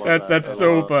ever. I love that's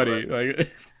so funny.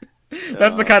 Like,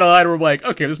 That's the kind of line where I'm like,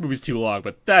 okay, this movie's too long,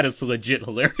 but that is legit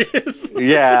hilarious.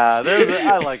 Yeah,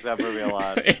 I like that movie a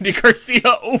lot. Andy Garcia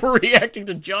overreacting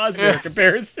to Jaws mirror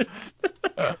comparisons.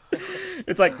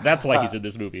 It's like, that's why he's in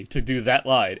this movie, to do that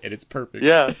line, and it's perfect.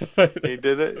 Yeah, he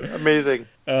did it. Amazing.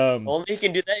 Only he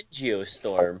can do that in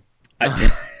Geostorm.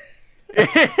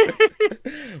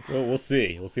 Well, we'll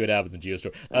see. We'll see what happens in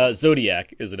Geostorm.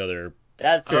 Zodiac is another.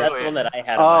 That's Oh, one yeah. that I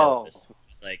had on my Oh. list.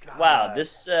 It's like, wow,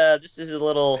 this is a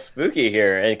little spooky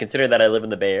here. And considering that I live in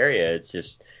the Bay Area, it's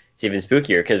even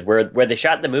spookier because where they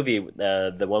shot the movie,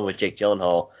 the one with Jake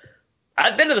Gyllenhaal,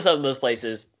 I've been to some of those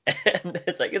places, and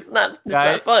it's like it's not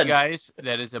fun. Guys,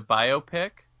 that is a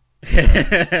biopic.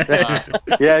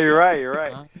 Yeah, you're right. You're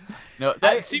right. No,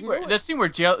 that scene where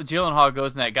Gyllenhaal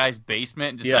goes in that guy's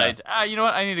basement and decides, you know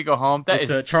what, I need to go home. That It's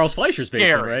is Charles Fleischer's scary.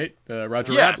 basement, right?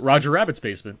 Yes. Roger Rabbit's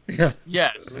basement. Yeah.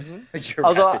 Yes.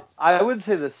 Although I would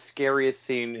say the scariest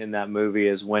scene in that movie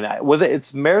is when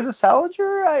it's Meredith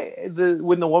Salinger,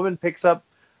 when the woman picks up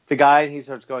the guy and he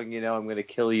starts going, I'm going to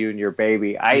kill you and your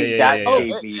baby.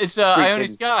 Gave me it's Ione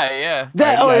Skye, yeah.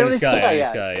 Ione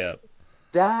Skye, yeah.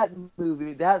 That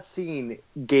movie, that scene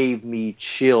gave me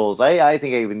chills. I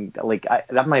think I even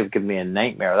that might have given me a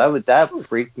nightmare. That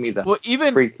freaked me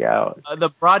freak out. The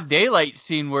broad daylight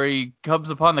scene where he comes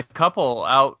upon the couple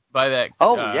out by that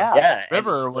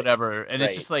river or whatever, and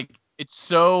it's just like it's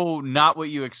so not what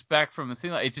you expect from the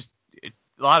scene. Like, it's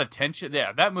a lot of tension.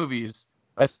 Yeah, that movie is.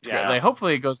 Like,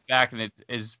 hopefully it goes back and it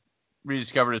is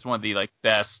rediscovered as one of the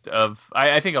best of.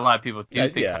 I think a lot of people do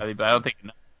think highly, but I don't think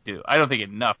enough do. I don't think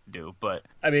enough do. But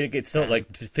I mean, it's not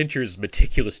like Fincher's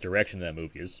meticulous direction in that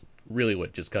movie is really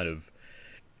what just kind of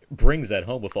brings that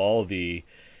home with all the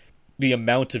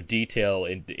amount of detail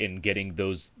in getting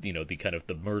those, the kind of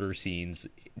the murder scenes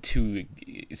to,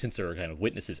 since there are kind of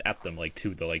witnesses at them,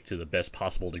 to the best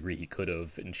possible degree he could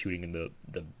have, and shooting in the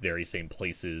very same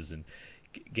places and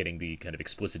getting the kind of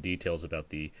explicit details about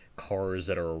the cars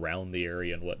that are around the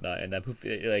area and whatnot. And that movie,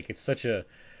 it's such a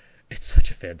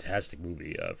fantastic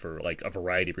movie for a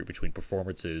variety between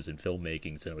performances and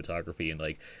filmmaking, cinematography, and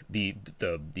the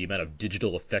amount of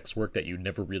digital effects work that you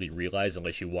never really realize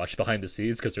unless you watch behind the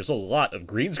scenes, because there's a lot of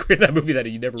green screen in that movie that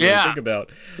you never really think about.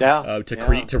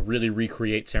 To really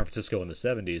recreate San Francisco in the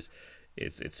 70s.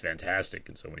 It's fantastic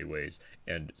in so many ways,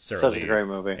 and certainly such a great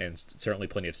movie, and certainly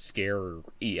plenty of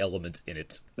scare-y elements in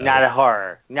it. Not a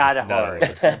horror.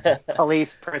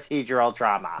 Police procedural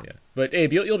drama. Yeah, but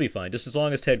Abe, you'll be fine. Just as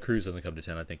long as Ted Cruz doesn't come to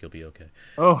town, I think you'll be okay.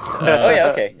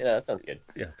 Okay, yeah, that sounds good.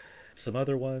 Yeah, some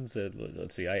other ones.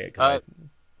 Let's see. I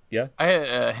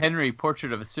had Henry,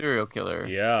 Portrait of a Serial Killer.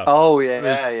 Yeah. Oh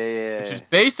yeah. Which is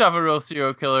based off a real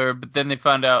serial killer, but then they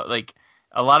found out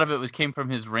a lot of it came from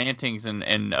his rantings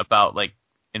and about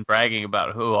and bragging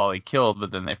about who all he killed, but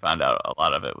then they found out a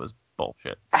lot of it was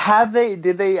bullshit.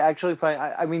 Did they actually find,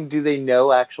 I mean, do they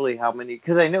know actually how many,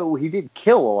 because I know he did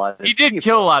kill a lot of people. He did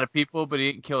kill a lot of people, but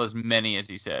he didn't kill as many as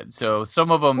he said. So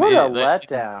some of them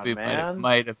letdown, man.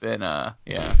 Might have been yeah.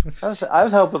 I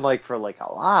was hoping for a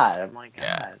lot. I'm like, God.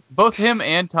 Yeah. Both him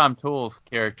and Tom Toole's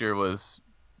character both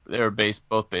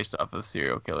based off of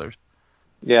serial killers.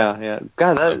 Yeah.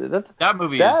 God, that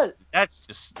movie's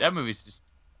just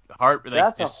heart.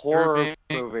 That's a horror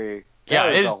movie.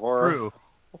 It is true.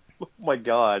 Oh my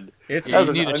God, it's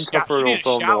an uncomfortable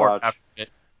film to watch. Yeah.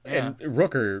 And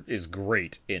Rooker is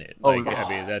great in it. I mean,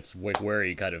 that's where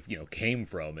he kind of came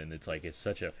from, and it's it's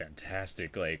such a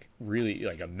fantastic, really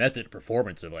a method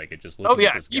performance of it just looking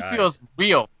at this guy. He feels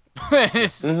real.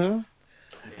 There's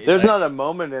not a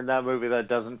moment in that movie that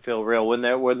doesn't feel real when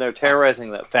they're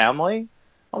terrorizing that family.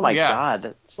 Oh my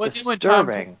God, it's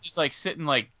disturbing. Just sitting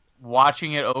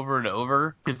watching it over and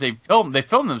over because they filmed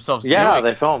themselves. Yeah,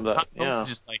 they filmed it. Yeah,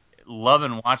 just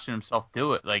loving watching himself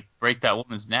do it, break that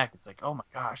woman's neck. It's oh my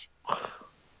gosh.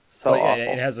 So awful.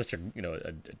 It has such a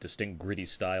a distinct gritty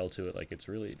style to it. It's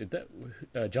really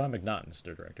John McNaughton's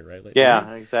the director, right?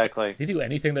 Exactly. Did he do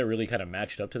anything that really kind of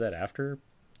matched up to that after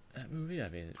that movie? I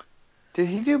mean, did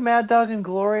he do Mad Dog and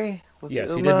Glory?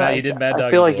 Yes, he did. He did Mad Dog.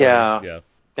 I feel and Glory.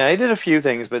 Yeah, he did a few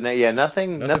things, but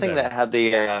nothing that had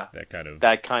the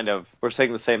that kind of. We're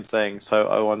saying the same thing, so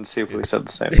I wanted to see if we said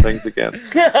the same things again.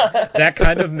 That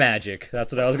kind of magic.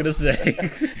 That's what I was gonna say.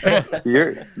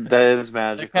 That is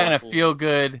magic. Kind of feel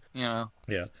good, Yeah,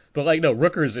 but no,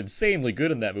 Rooker's insanely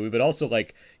good in that movie, but also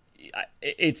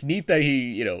it's neat that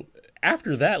he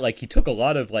after that he took a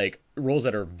lot of roles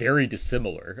that are very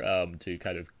dissimilar to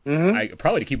kind of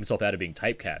probably to keep himself out of being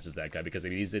typecast as that guy, because I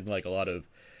mean he's in a lot of.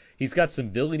 he's got some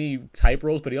villainy type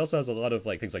roles, but he also has a lot of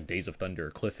like things like Days of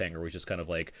Thunder, Cliffhanger, which is kind of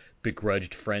like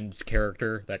begrudged friend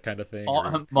character, that kind of thing.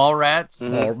 Mallrats.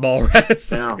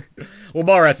 Mallrats. Yeah. Well,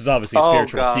 Mallrats is obviously a Oh,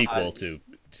 spiritual God. sequel to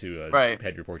Right.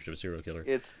 Head Portrait of a Serial Killer.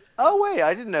 It's wait,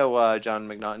 I didn't know John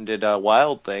McNaughton did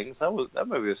Wild Things. That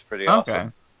movie was pretty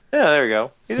awesome. Yeah, there you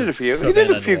go. He did a few. He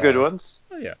did a few good ones.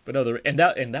 Oh yeah, but no,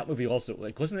 that movie also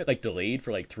like wasn't it like delayed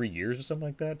for like 3 years or something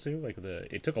like that too? Like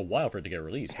it took a while for it to get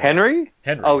released. Right? Henry?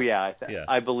 Henry. Oh yeah,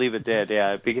 I believe it did.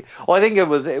 Yeah. Well, I think it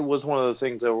was one of those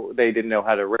things that they didn't know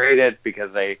how to rate it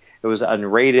because it was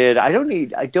unrated.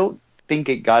 I don't think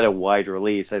it got a wide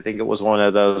release. I think it was one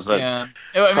of those that Yeah.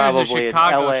 I mean, probably it was a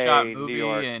Chicago in LA, shot New movie,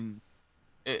 York. and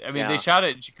they shot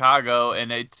it in Chicago, and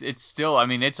it's still, I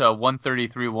mean, it's a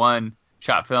 133:1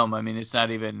 shot film. I mean, it's not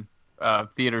even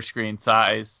theater screen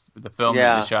size with the film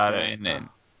that they shot it, and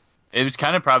it was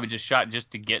kind of probably just shot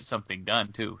just to get something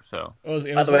done too. So.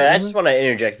 By the way, I just want to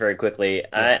interject very quickly.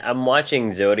 Yeah. I'm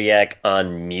watching Zodiac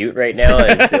on mute right now.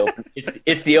 And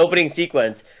it's the opening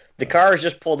sequence. The car has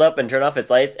just pulled up and turned off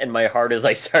its lights, and my heart is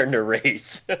like starting to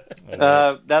race.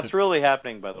 That's really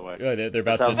happening, by the way. Yeah, they're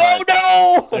about to. Oh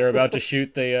no! They're about to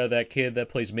shoot that kid that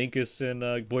plays Minkus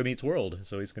in Boy Meets World,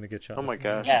 so he's gonna get shot. Oh my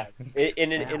god! Yeah,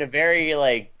 in a very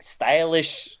like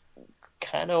stylish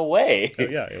kind of way. Oh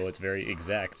yeah, it's very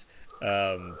exact.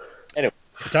 Anyway.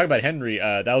 Talking about Henry,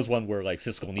 that was one where like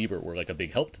Siskel and Ebert were like a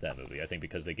big help to that movie. I think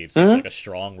because they gave such like a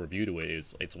strong review to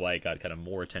it. It's why it got kind of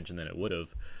more attention than it would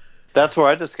have. That's where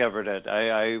I discovered it.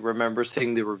 I remember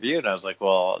seeing the review and I was like,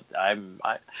 well,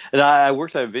 I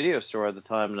worked at a video store at the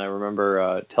time, and I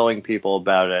remember telling people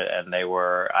about it, and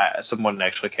someone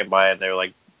actually came by and they were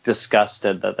like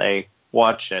disgusted that they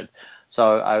watched it.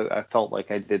 So I felt like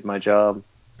I did my job.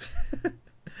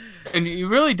 And you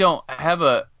really don't have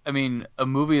a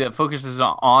movie that focuses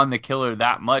on the killer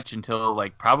that much until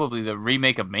like probably the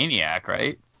remake of Maniac,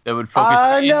 right? That would focus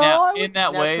in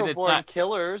that way. That's not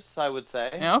killers, I would say.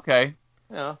 Yeah, okay.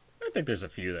 Yeah. I think there's a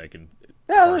few that I can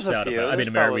parse out of it. I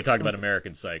mean, we talked about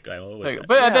American Psycho. But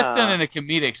that's done in a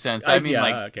comedic sense. I mean,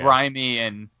 grimy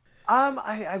and.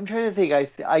 I'm trying to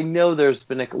think. I know there's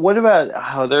been what about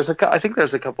I think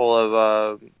there's a couple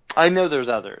of I know there's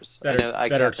others that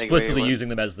are explicitly using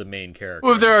them as the main character.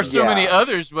 Well, if there are so many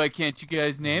others, why can't you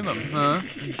guys name them? Huh?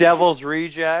 Devil's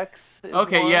Rejects.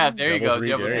 Okay, one. yeah, there you go.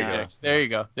 Devil's Rejects. There you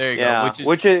go. Yeah.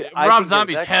 Which is Rob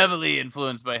Zombie's heavily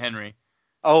influenced by Henry.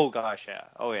 Oh gosh, yeah.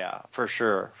 Oh yeah, for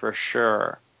sure.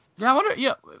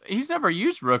 Yeah, he's never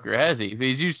used Rooker, has he?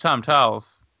 He's used Tom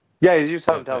Towles. Yeah, he's used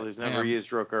Tom Towles. He's never used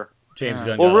Rooker. James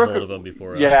Gunn got a hold of him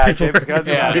before. Yeah, James Gunn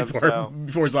got him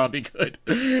before Zombie could.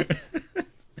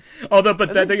 Although,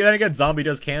 but then again, Zombie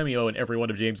does cameo in every one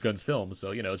of James Gunn's films,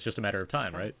 so it's just a matter of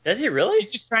time, right? Does he really?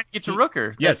 He's just trying to get to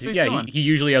Rooker. Yes, he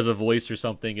usually has a voice or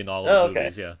something in all of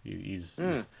his movies.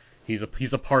 Yeah,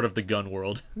 he's a part of the Gunn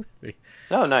world.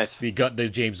 Nice. The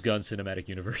James Gunn cinematic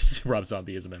universe. Rob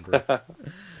Zombie is a member of.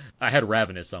 I had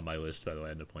Ravenous on my list, by the way. I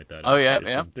had to point that out. Oh, yeah,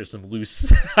 there's some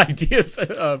loose ideas.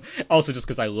 Also, just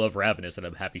because I love Ravenous and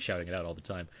I'm happy shouting it out all the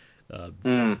time.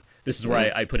 This is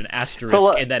where I put an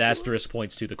asterisk, and that asterisk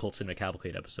points to the Cult Cinema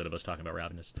Cavalcade episode of us talking about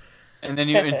Ravenous. And then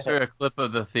you insert a clip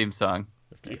of the theme song.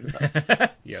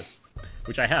 Yes,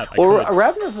 which I have.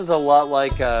 Ravenous is a lot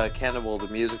like Cannibal the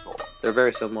Musical. They're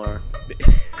very similar.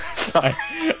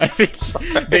 I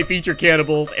think they feature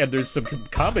cannibals, and there's some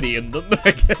comedy in them, I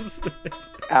guess.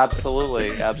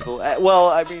 Absolutely. Well,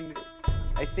 I mean,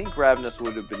 I think Ravenous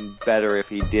would have been better if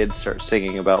he did start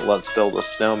singing about "Let's Build a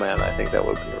Snowman." I think that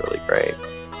would have been really great.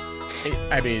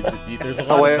 I mean, there's a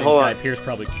lot of things Guy Pearce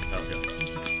probably.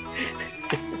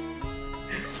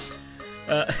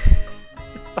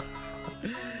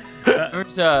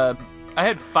 I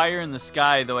had Fire in the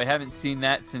Sky, though I haven't seen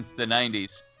that since the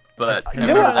 90s. But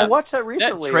I watched that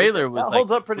recently. That trailer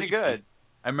holds up pretty good.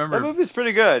 I remember that movie's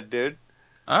pretty good, dude.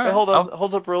 All right. It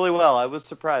holds up really well. I was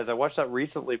surprised. I watched that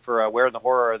recently for Where in the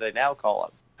Horror Are They Now Call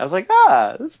Him. I was like,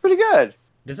 that's pretty good.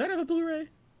 Does that have a Blu-ray?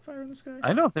 Fire in the Sky?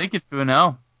 I don't think it's been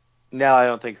out. No, I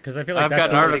don't think. Because I feel like I've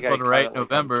got an article to write in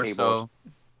November, so.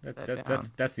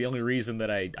 That's the only reason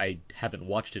that I haven't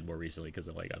watched it more recently, because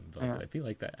I feel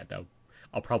like that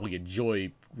I'll probably enjoy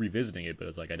revisiting it, but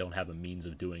it's like I don't have a means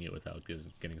of doing it without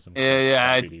getting some.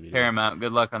 Paramount.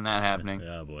 Good luck on that happening.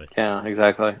 Oh boy. Yeah,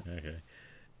 exactly. Okay.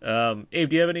 Abe,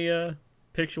 do you have any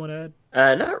picks you want to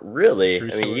add? Not really. True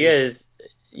I mean, stories?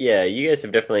 you guys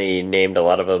have definitely named a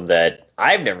lot of them that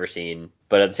I've never seen.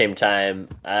 But at the same time,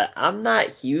 I'm not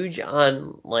huge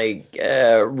on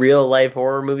real life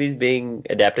horror movies being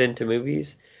adapted into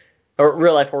movies, or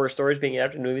real life horror stories being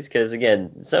adapted into movies. Because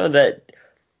again, some of that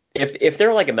if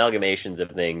they're like amalgamations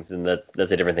of things, then that's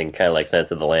a different thing. Kind of like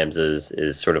Silence of the Lambs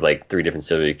is sort of like three different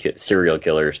serial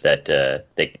killers that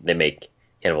they make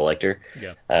Hannibal Lecter.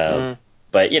 Yeah.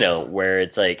 But where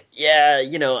it's like, yeah,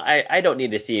 I don't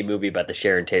need to see a movie about the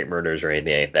Sharon Tate murders or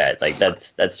anything like that. Like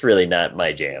that's really not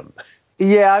my jam.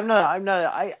 Yeah, I'm not.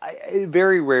 I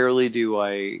very rarely do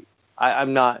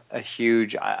I'm not a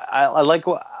huge. I like.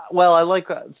 Well, I like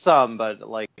some, but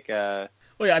like.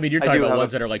 Well, yeah, I mean, you're I talking do about have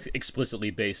ones that are like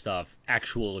explicitly based off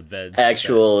actual events.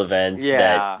 Actual events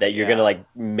Yeah, that you're yeah. gonna like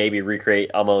maybe recreate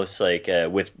almost like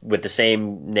with the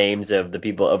same names of the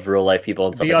people of real life people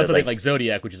and stuff Beyond like that. something like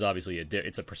Zodiac, which is obviously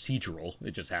it's a procedural.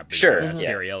 It just happens Sure, to have yeah.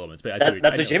 scary elements. But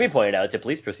That's what Jamie pointed out. It's a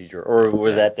police procedure, or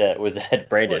was that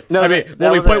Brandon? No, I mean,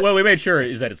 that was what we made sure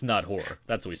is that it's not horror.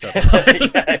 That's what we said.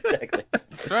 Yeah, exactly.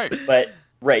 That's right. But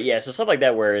right, yeah. So stuff like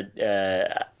that where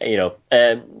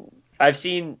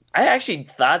I actually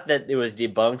thought that it was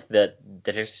debunked that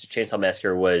the Texas Chainsaw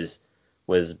Massacre was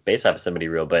based off of somebody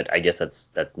real, but I guess that's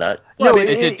not. Well, No,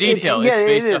 it's a detail. It's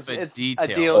based off a It's detail.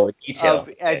 a deal Oh, a detail. of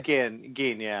Ed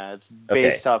Gein. Yeah, it's Okay.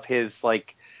 based off his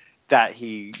like that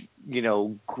he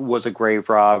was a grave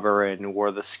robber and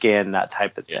wore the skin, that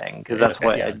type of thing, because that's okay,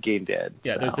 what yeah. Ed Gein did.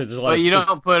 Yeah, so. there's a lot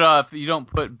But of. you don't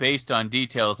put based on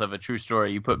details of a true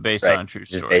story. You put based Right. on a true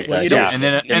Just story. based on Well, you true don't-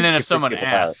 story. And then To if someone freak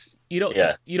people out. asks, You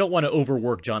don't want to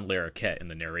overwork John Larroquette in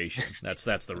the narration. That's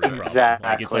the real problem. Exactly.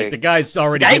 Like it's like the guy's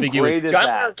already Guy giving you his great at John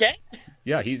that. Larroquette?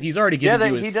 yeah he's already Yeah,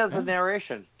 giving you he his does the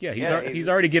narration. yeah Yeah, he's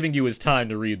already giving you his time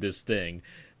to read this thing.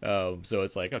 So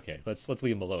it's like, okay, let's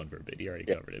leave him alone for a bit. He already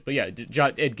covered it. But yeah, Ed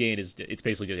Gein it's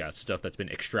basically just stuff that's been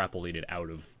extrapolated out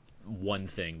of one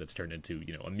thing that's turned into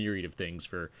a myriad of things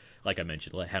for, like I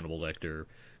mentioned, Hannibal Lecter,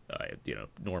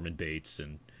 Norman Bates,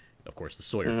 and of course the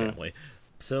Sawyer family.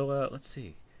 So let's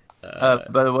see.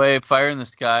 by the way, Fire in the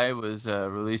Sky was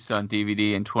released on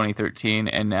DVD in 2013,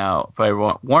 and now by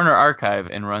Warner Archive,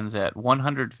 and runs at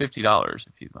 $150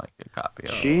 if you'd like a copy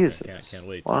of it. Jesus. Can't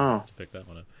wait Wow. to pick that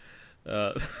one up.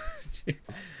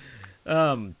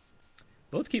 Well,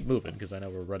 let's keep moving because I know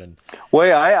we're running.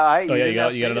 Wait, Oh yeah, you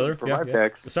got another for yeah, my yeah.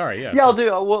 picks. Sorry, yeah. Yeah, I'll do.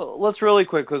 Well, let's really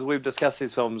quick because we've discussed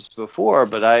these films before,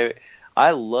 but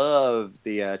I love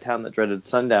the Town That Dreaded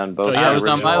Sundown, both Oh, yeah, the it was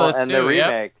on original my list and too, the yep.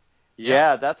 remake.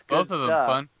 Yeah, that's good Both of them stuff.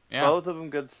 fun. Yeah. Both of them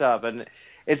good stuff, and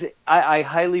I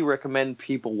highly recommend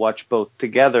people watch both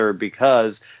together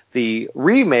because the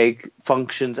remake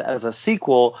functions as a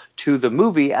sequel to the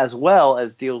movie as well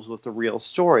as deals with the real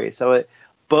story. So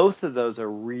both of those are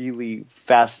really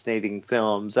fascinating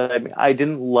films. I mean, I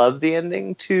didn't love the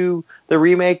ending to the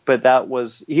remake, but that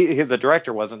was the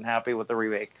director wasn't happy with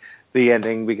the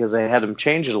ending because they had him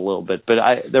change it a little bit.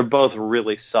 But they're both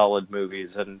really solid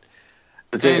movies, and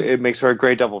it makes for a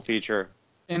great double feature.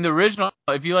 In the original,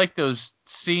 if you like those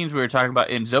scenes we were talking about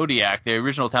in Zodiac, the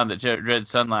original Town That Dread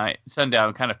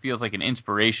Sundown kind of feels like an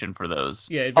inspiration for those.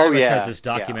 Yeah, it very much yeah, has this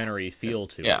documentary feel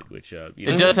to it, which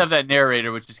it does have that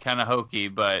narrator, which is kind of hokey,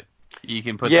 but you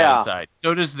can put that aside.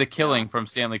 So does The Killing from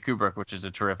Stanley Kubrick, which is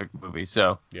a terrific movie.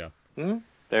 So yeah.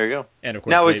 There you go. And of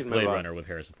course, now we can Blade move on. Runner with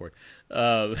Harrison Ford.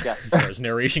 Yes. As far as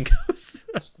narration goes.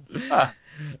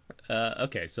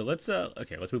 Okay, so let's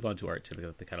move on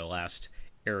to the kind of last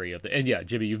area of the. And yeah,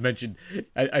 Jimmy, you've mentioned.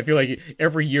 I feel like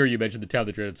every year you mention the Town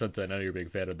That Dreaded Sunset. I know you're a big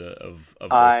fan of both of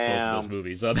those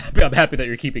movies. So I'm happy that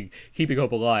you're keeping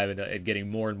hope alive and getting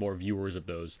more and more viewers of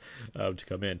those to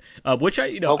come in. Which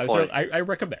I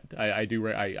recommend. I do.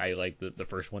 I like the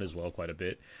first one as well quite a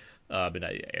bit. And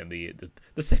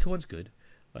the second one's good.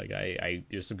 Like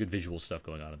there's some good visual stuff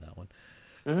going on in that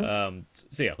one.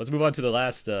 So yeah, let's move on to the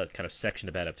last kind of section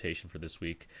of adaptation for this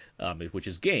week, which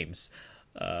is games.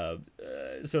 So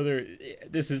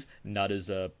this is not as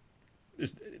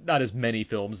there's not as many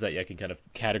films that I can kind of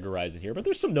categorize in here, but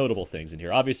there's some notable things in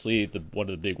here. Obviously, one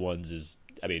of the big ones is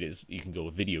you can go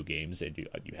with video games, and you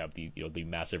have the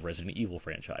massive Resident Evil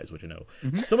franchise, which I know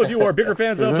some of you are bigger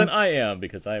fans of than I am,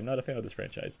 because I am not a fan of this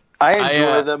franchise. I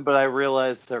enjoy them, but I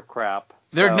realize they're crap.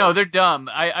 They're dumb.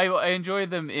 I enjoy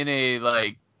them in a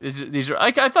like. These are.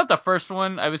 I thought the first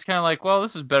one I was kind of like, well,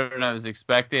 this is better than I was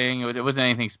expecting. It wasn't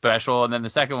anything special, and then the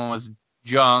second one was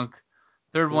junk.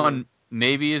 Third one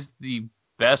maybe is the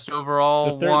best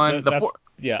overall one.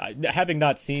 Having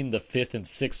not seen the fifth and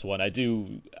sixth one,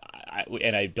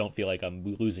 and I don't feel like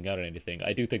I'm losing out on anything.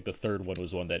 I do think the third one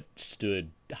was one that stood,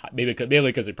 mainly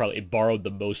because it borrowed the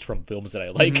most from films that I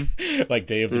like, like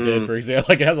Day of the Dead, for example.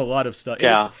 Like it has a lot of stuff.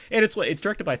 Yeah. And it's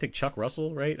directed by, I think, Chuck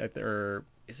Russell, right? Or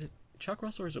is it? Chuck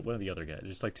Russell or is it one of the other guys?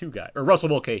 Just like two guys. Or Russell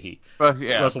Mulcahy. But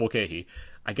yeah, Russell Mulcahy.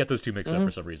 I get those two mixed up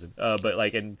for some reason. But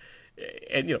like, and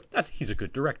he's a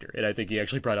good director, and I think he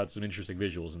actually brought out some interesting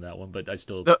visuals in that one. But I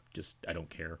still I don't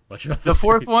care much about the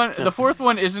fourth series. one. The fourth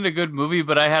one isn't a good movie,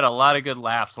 but I had a lot of good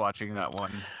laughs watching that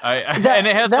one. And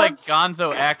it has like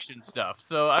gonzo action stuff,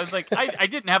 so I was like, I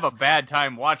didn't have a bad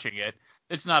time watching it.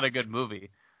 It's not a good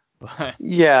movie. But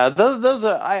Yeah, those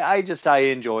are I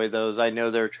enjoy those. I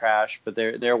know they're trash, but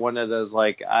they're one of those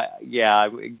like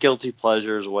guilty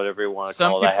pleasures, whatever you want to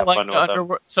call it. I have fun with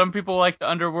them. Some people like the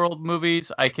Underworld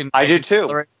movies. I do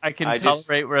too. I can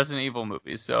tolerate Resident Evil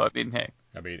movies. So I mean, hey.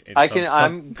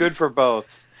 I'm good for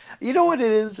both. You know what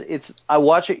it is? I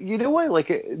watch it. You know what? Like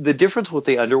the difference with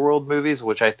the Underworld movies,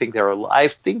 which I think I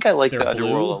like the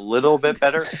Underworld a little bit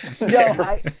better.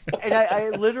 No, I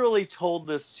literally told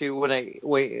this to when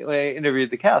I interviewed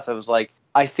the cast. I was like,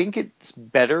 I think it's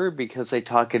better because they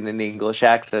talk in an English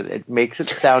accent. It makes it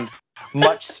sound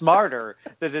much smarter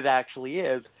than it actually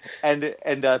is. And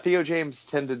Theo James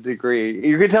tended to agree.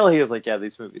 You could tell he was like, yeah,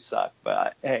 these movies suck,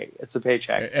 but hey, it's a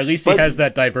paycheck. At least he has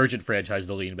that Divergent franchise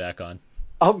to lean back on.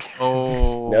 Okay.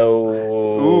 Oh.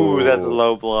 No. Ooh, that's a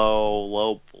low blow.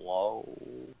 Low blow.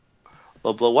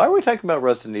 Why are we talking about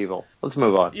Resident Evil? Let's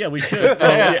move on. Yeah, we should.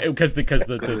 Because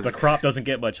the crop doesn't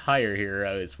get much higher here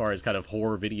as far as kind of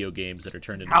horror video games that are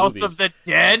turned into movies. House of the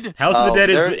Dead? House of the Dead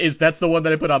is that's the one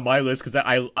that I put on my list because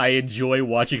I enjoy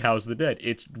watching House of the Dead.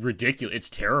 It's ridiculous.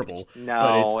 It's terrible.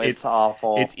 No, it's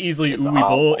awful. It's easily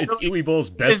Uwe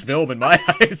Boll's best film in my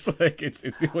eyes. Like it's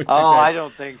the only thing I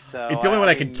don't think so. It's the only one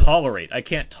I can tolerate. I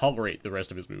can't tolerate the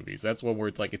rest of his movies. That's one where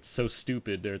it's like it's so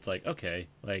stupid. It's like okay,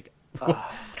 like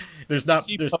there's not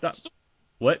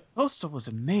what? Postal was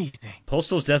amazing.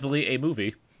 Postal's definitely a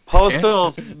movie.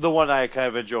 Postal's the one I kind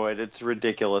of enjoyed. It's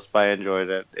ridiculous, but I enjoyed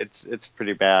it. It's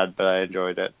pretty bad, but I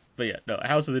enjoyed it. But yeah, no,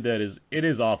 House of the Dead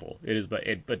is awful. It is, but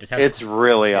it has. It's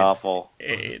really awful.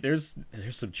 There's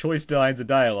some choice lines of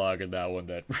dialogue in that one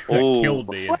that killed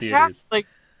me in theaters.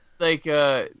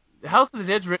 House of the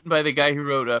Dead's written by the guy who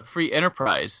wrote Free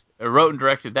Enterprise, wrote and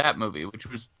directed that movie, which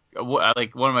was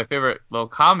like one of my favorite little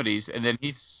comedies, and then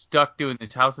he's stuck doing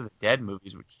these House of the Dead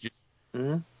movies, which just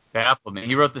baffled me.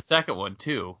 He wrote the second one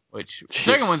too, which the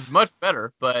second one's much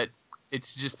better, but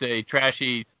it's just a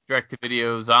trashy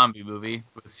direct-to-video zombie movie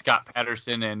with Scott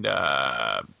Patterson and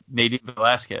Nadine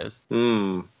Velasquez.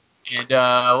 And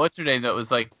what's her name that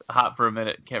was like hot for a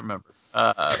minute? Can't remember.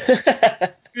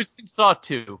 She was in Saw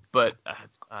 2, but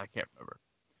I can't remember.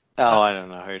 Oh, I don't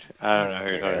know who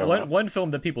you're talking about. One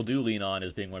film that people do lean on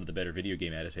as being one of the better video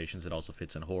game adaptations that also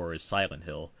fits in horror is Silent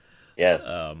Hill.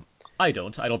 Yeah. I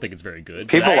don't think it's very good.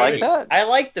 People like that? I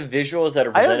like the visuals that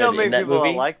are presented in that movie. I don't know many people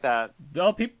don't like that.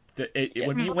 No,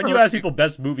 when you ask people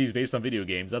best movies based on video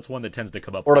games, that's one that tends to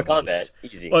come up. Mortal Kombat,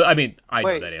 easy. Well, I mean, I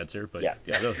know that answer, but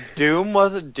Doom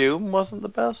wasn't the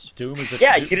best. Doom is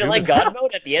you didn't like God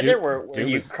Mode at the end there, where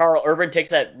Carl Urban takes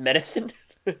that medicine.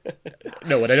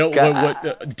 No, and I don't.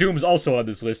 What Doom's also on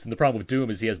this list, and the problem with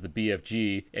Doom is he has the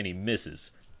BFG and he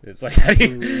misses. It's like,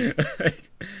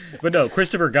 but no,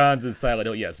 Christopher Gans is Silent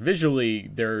Hill. Yes, visually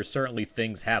there are certainly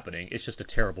things happening. It's just a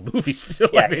terrible movie still.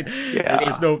 Yeah. I mean,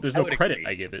 there's no credit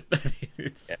I give it. I mean,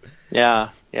 it's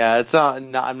It's not.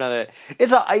 I'm not a.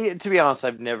 It's a. To be honest,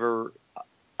 I've never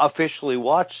officially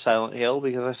watched Silent Hill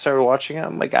because I started watching it.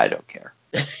 I'm like, I don't care.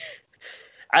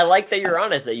 I like that you're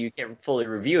honest that you can't fully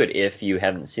review it if you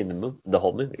haven't seen the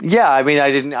whole movie. Yeah, I mean,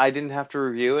 I didn't have to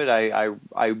review it.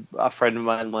 A friend of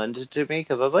mine lent it to me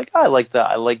because I was like, I like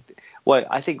what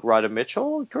I think Radha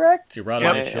Mitchell, correct? Yeah,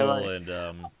 Radha Mitchell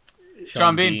and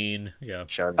Sean Bean. Yeah.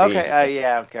 Sean Bean. Okay,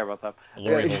 I don't care about them.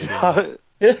 Laurie Holden.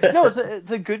 No, it's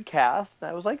a good cast.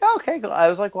 I was like, okay, cool. I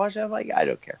was like watching it. I'm like, I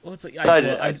don't care. Well, it's like,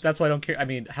 that's why I don't care. I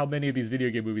mean, how many of these video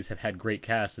game movies have had great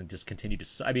casts and just continue to?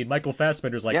 I mean, Michael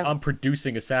Fassbender's like, I'm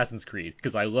producing Assassin's Creed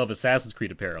because I love Assassin's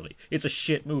Creed. Apparently, it's a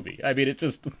shit movie. I mean, it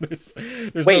just there's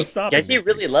no stopping. Does he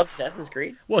really love Assassin's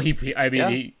Creed? Well,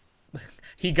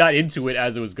 he got into it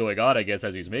as it was going on, I guess,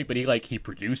 as he was making. But he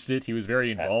produced it. He was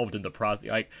very involved in the process.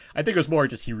 Like, I think it was more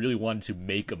just he really wanted to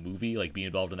make a movie, like be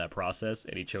involved in that process,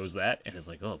 and he chose that. And it's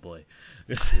like, oh boy,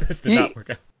 this did not work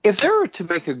out. If they were to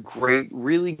make a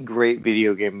really great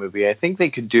video game movie, I think they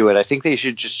could do it. I think they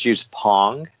should just use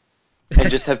Pong and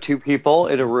just have two people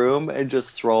in a room and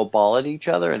just throw a ball at each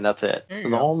other, and that's it. The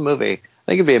whole movie. I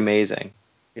think it'd be amazing.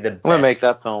 I'm gonna make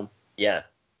that film. Yeah.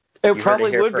 It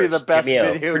probably would be the best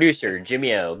video. Producer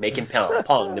Jimmy O making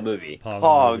Pong the movie.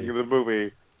 Pong the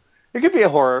movie. It could be a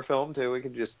horror film too. We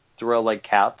could just throw like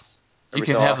caps. You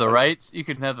can have the rights. You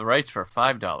can have the rights for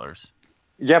 $5.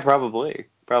 Yeah, probably.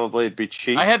 Probably it'd be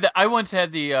cheap. I once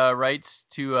had the rights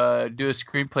to do a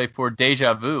screenplay for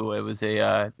Deja Vu. It was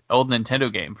a old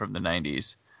Nintendo game from the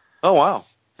 90s. Oh wow!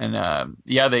 And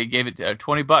they gave it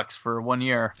 $20 for 1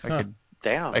 year.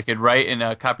 Damn. I could write in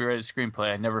a copyrighted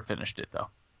screenplay. I never finished it though.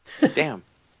 Damn.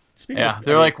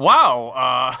 They're like,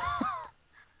 wow.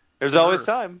 There's always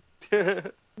time.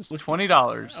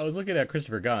 $20. I was looking at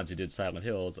Christopher Gans, who did Silent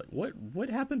Hill. It's like, what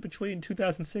happened between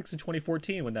 2006 and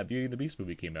 2014 when that Beauty and the Beast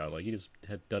movie came out? Like, he just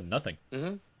had done nothing.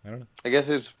 Mm-hmm. I don't know. I guess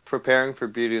he was preparing for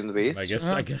Beauty and the Beast. I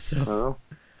guess so. Oh.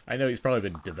 I know he's probably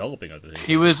been developing other things.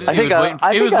 He was I think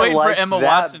waiting for liked Emma that.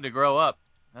 Watson to grow up.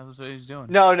 That was what he was doing.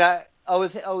 No, not.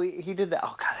 He did that.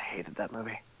 Oh god, I hated that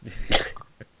movie.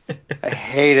 I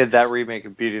hated that remake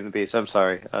of Beauty and the Beast. I'm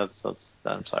sorry. I'm sorry.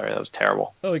 That was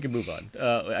terrible. Oh, we can move on.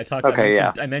 I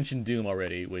mentioned Doom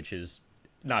already, which is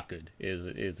not good.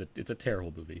 It's a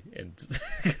terrible movie. And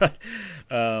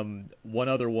one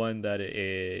other one that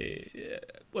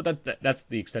that's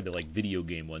the extent of like video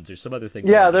game ones. There's some other things.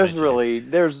 Yeah, there's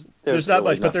not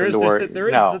much, but there is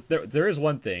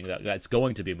one thing that's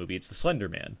going to be a movie. It's the Slender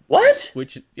Man. What?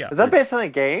 Which is that based on a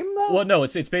game though? Well, no,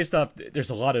 it's based off.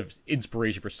 There's a lot of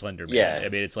inspiration for Slender Man. Yeah. I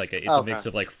mean, it's like a mix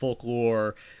of like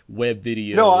folklore, web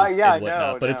videos, and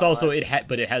whatnot. But it's also it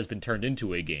has been turned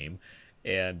into a game.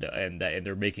 And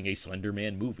they're making a Slender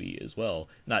Man movie as well,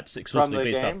 not explicitly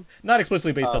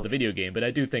based off the video game, but I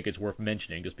do think it's worth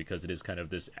mentioning just because it is kind of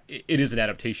this. It is an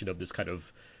adaptation of this kind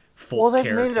of folk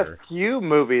character. Well, they've made a few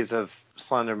movies of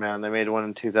Slender Man. They made one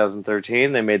in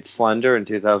 2013. They made Slender in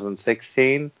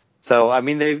 2016. So I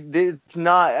mean, it's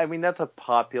not. I mean, that's a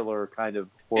popular kind of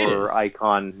horror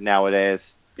icon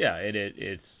nowadays. Yeah,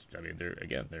 it's. I mean,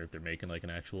 they're making like an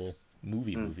actual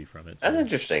movie from it. So. That's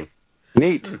interesting.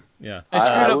 Neat. Yeah.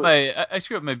 I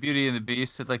screwed up my Beauty and the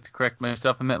Beast. I'd like to correct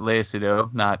myself. I meant Lea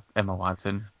Seydoux, not Emma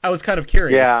Watson. I was kind of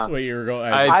curious where you were going.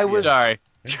 I was sorry.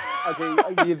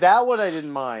 Okay, that one I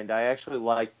didn't mind. I actually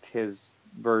liked his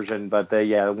version, but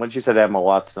once you said Emma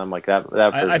Watson, I'm like that.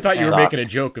 I thought you were making a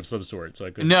joke of some sort, so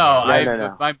I couldn't. No.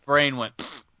 My brain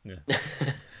went. Yeah.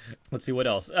 Let's see what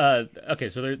else. Okay,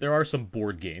 so there are some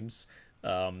board games.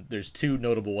 There's two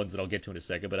notable ones that I'll get to in a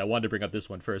second, but I wanted to bring up this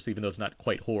one first, even though it's not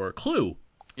quite horror. Clue.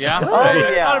 Yeah. I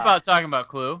thought about talking about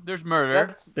Clue. There's murder.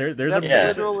 That's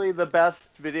literally the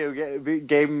best video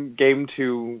game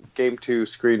to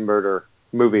screen murder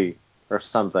movie or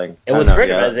something. And what's great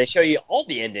about it is they show you all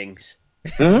the endings.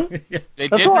 Mm-hmm. They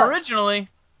didn't originally.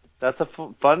 That's a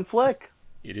fun flick.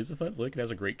 It is a fun flick. It has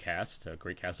a great cast of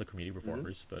community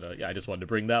performers. Mm-hmm. But I just wanted to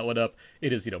bring that one up.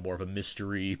 It is more of a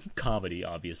mystery comedy,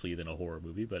 obviously, than a horror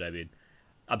movie. But I mean,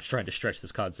 I'm just trying to stretch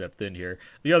this concept thin here.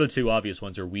 The other two obvious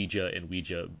ones are Ouija and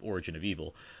Ouija: Origin of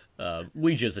Evil.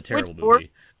 Ouija is a terrible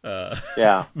movie.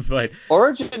 But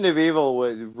Origin of Evil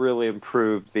would really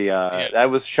improve the. I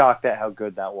was shocked at how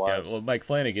good that was. Yeah, well, Mike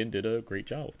Flanagan did a great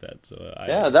job with that. So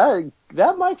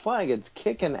that Mike Flanagan's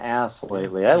kicking ass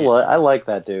lately. I like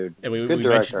that dude. And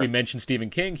we mentioned Stephen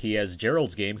King. He has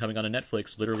Gerald's Game coming on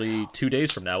Netflix literally 2 days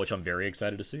from now, which I'm very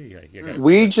excited to see.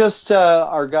 We just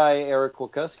our guy Eric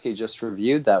Wilkuski just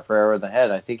reviewed that for Arrow in the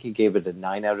Head. I think he gave it a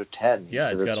 9 out of 10.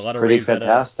 It's got a lot of raves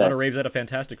at a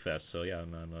Fantastic Fest. So yeah,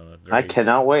 I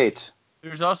cannot wait.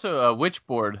 There's also a witch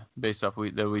board based off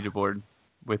the Ouija board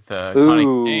with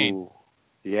Connie Kane.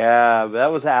 Yeah, but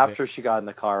that was after she got in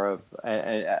the car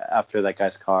after that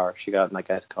guy's car. She got in that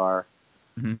guy's car.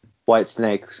 Mm-hmm. White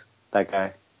Snakes, that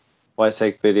guy. White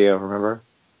Snake Video, remember?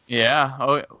 Yeah.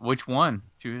 Oh, which one?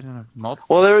 She was in a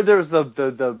multiple. Well, there's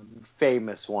the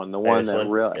famous one, the one that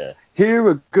really. Yeah. Here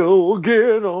we go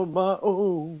again on my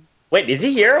own. Wait, is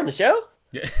he here on the show?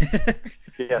 Yeah.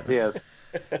 Yes, he is.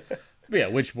 Yeah,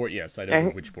 Witchboard. Yes, I know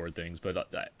the Witchboard things, but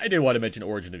I did want to mention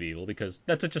Origin of Evil because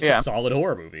that's just a solid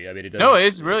horror movie. I mean, it does. No,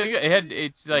 it's really good.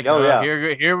 It's like,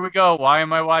 here we go. Why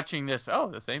am I watching this? Oh,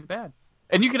 this ain't bad.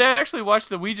 And you could actually watch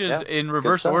the Ouijas in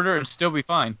reverse order and still be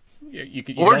fine. Yeah, you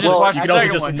could also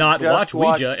just not watch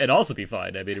Ouija and also be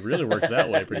fine. I mean, it really works that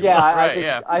way pretty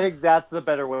well. I think that's the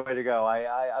better way to go.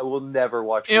 I will never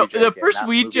watch Ouija the first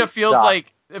Ouija feels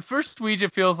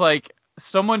like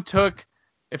someone took.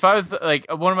 If I was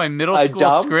like one of my middle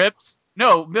school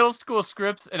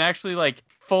scripts, and actually like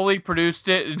fully produced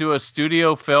it into a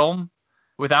studio film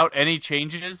without any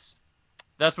changes,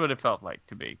 that's what it felt like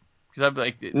to me. Because I'd be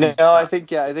like, I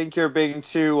think you're being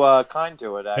too kind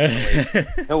to it. Actually,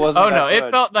 it wasn't.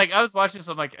 It felt like I was watching this.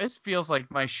 I'm like, this feels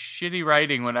like my shitty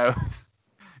writing when I was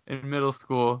in middle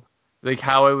school. Like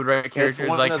how I would write characters.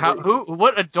 Like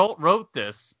what adult wrote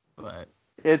this? But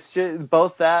it's just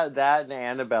both that and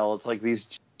Annabelle. It's like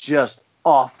these just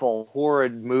awful,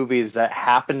 horrid movies that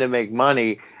happen to make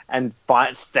money. And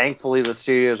thankfully, the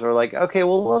studios were like, okay,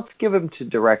 well, let's give them to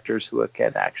directors who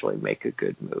can actually make a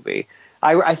good movie.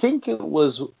 I think it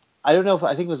was, I don't know if,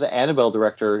 I think it was the Annabelle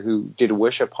director who did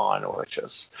Wish Upon, which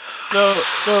is... So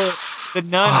the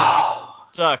Nun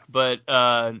suck, but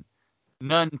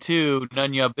Nun 2,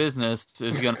 None Your Business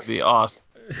is going to be awesome.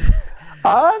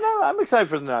 No, I'm excited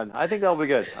for the Nun. I think that'll be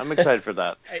good. I'm excited for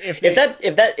that. If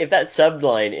that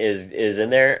subline is in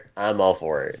there, I'm all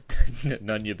for it.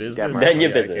 None your business. Right. None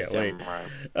your I business. can't wait.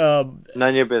 Right.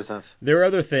 None your business. There are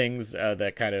other things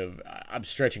that kind of I'm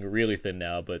stretching really thin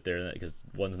now, but they're because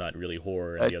one's not really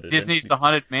horror and the other Disney's The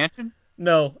Haunted Mansion?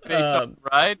 No, Based on a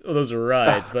ride? well, those are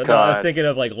rides, but no, I was thinking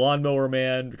of like Lawnmower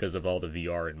Man because of all the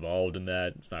VR involved in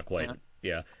that. It's not quite,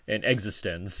 and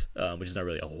Existence, which is not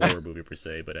really a horror movie per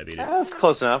se, but I mean, That's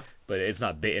close enough. But it's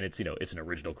not, and it's it's an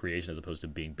original creation as opposed to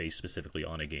being based specifically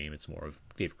on a game. It's more of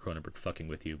David Cronenberg fucking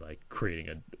with you by creating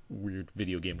a weird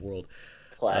video game world.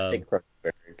 Classic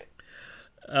Cronenberg.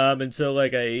 And so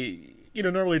like I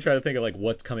normally try to think of like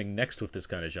what's coming next with this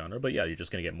kind of genre, but yeah, you're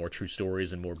just gonna get more true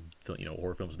stories and more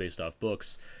horror films based off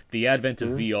books. The advent of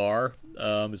VR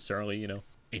is certainly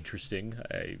interesting.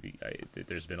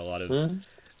 There's been a lot of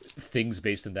things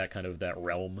based in that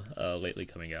realm lately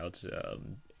coming out,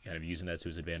 kind of using that to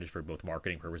his advantage for both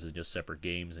marketing purposes and just separate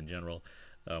games in general.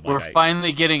 We're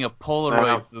finally getting a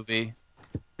Polaroid movie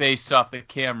based off the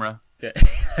camera. Yeah.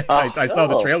 I saw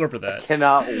the trailer for that. I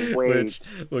cannot wait. Which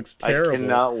looks terrible. I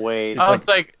cannot wait. I was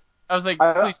like,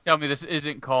 please tell me this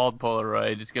isn't called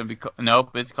Polaroid. It's gonna be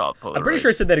nope, it's called Polaroid. I'm pretty sure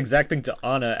I said that exact thing to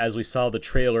Anna as we saw the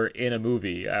trailer in a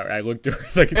movie. I looked at her,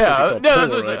 it's like it's gonna be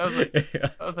called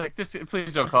Polaroid. I was like,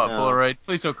 please don't call it Polaroid.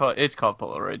 Please don't call it. It's called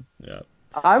Polaroid. Yeah.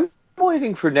 I'm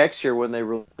waiting for next year when they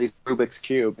release Rubik's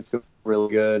Cube. It's gonna be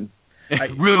really good.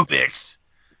 Rubik's.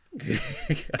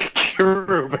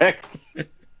 Rubik's.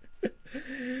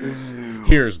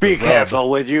 Here's the Be careful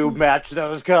when you match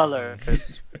those colors.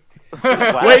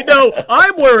 Wow. Wait, no,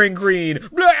 I'm wearing green.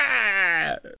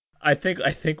 Blah! I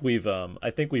think we've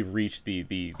reached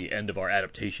the end of our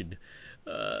adaptation.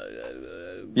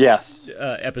 Yes.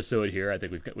 Episode here. I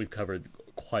think we've covered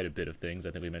quite a bit of things.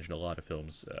 I think we mentioned a lot of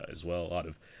films as well, a lot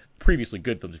of previously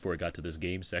good films before we got to this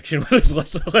game section. Where there's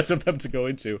less of them to go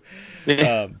into.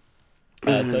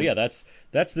 So yeah, that's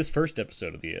this first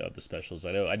episode of the specials.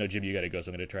 I know Jim, you got to go,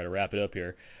 so I'm going to try to wrap it up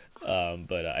here.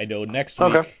 But I know next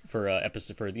week for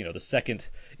the second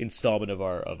installment of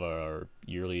our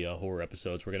yearly horror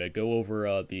episodes, we're going to go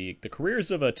over the careers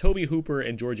of Tobe Hooper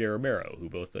and George A. Romero, who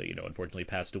both unfortunately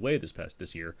passed away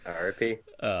this year. R.I.P.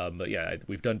 But yeah,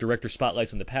 we've done director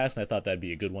spotlights in the past, and I thought that'd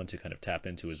be a good one to kind of tap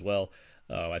into as well.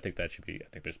 I think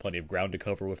there's plenty of ground to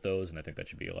cover with those, and I think that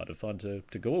should be a lot of fun to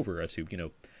go over as to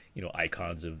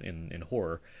icons in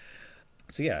horror.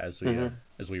 So yeah, as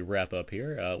we wrap up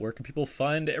here, where can people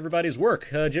find everybody's work?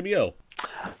 Jimmy O.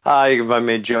 You can find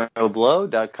me at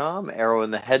joeblow.com,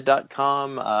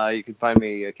 arrowinthehead.com. You can find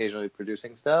me occasionally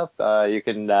producing stuff. You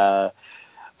can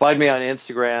find me on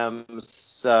Instagram,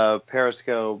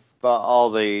 Periscope,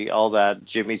 all that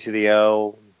Jimmy to the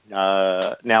O.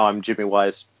 Now I'm Jimmy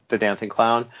Wise, the Dancing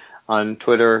Clown, on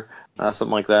Twitter. Something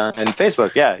like that. And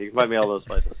Facebook, yeah, you can find me all those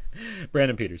places.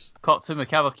 Brandon Peters. Cult Cinema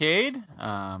Cavalcade,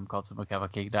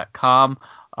 cultcinemacavalcade.com.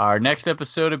 Our next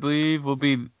episode, I believe, will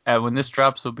be, when this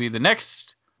drops, will be the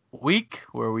next week,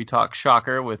 where we talk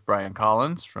Shocker with Brian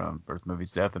Collins from Birth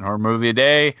Movies, Death, and Horror Movie a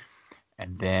Day.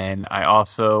 And then I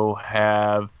also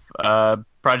have a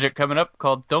project coming up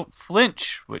called Don't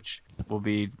Flinch, which will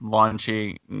be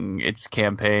launching its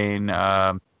campaign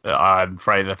on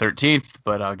Friday the 13th,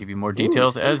 but I'll give you more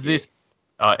details as we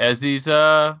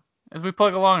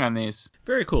plug along on these.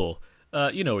 Very cool.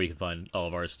 Where you can find all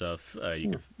of our stuff.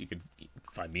 You can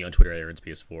find me on Twitter at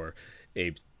AaronsPS4.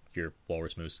 Abe, your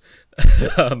Walrus Moose.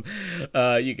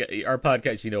 You get our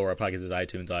podcast. Our podcast is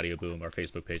iTunes, Audio Boom, our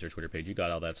Facebook page, our Twitter page. You got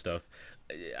all that stuff.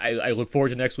 I look forward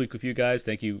to next week with you guys.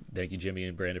 Thank you, Jimmy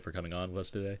and Brandon, for coming on with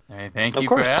us today. Hey, thank you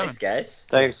for having us, guys.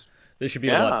 Thanks. This should be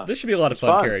a lot. This should be a lot of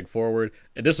fun carrying forward.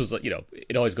 And this was,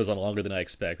 it always goes on longer than I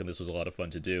expect, and this was a lot of fun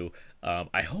to do.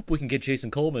 I hope we can get Jason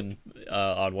Coleman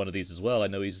on one of these as well. I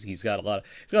know he's got a lot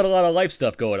of life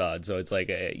stuff going on, so it's like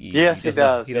he does. He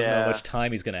doesn't know how much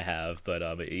time he's gonna have, but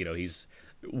he's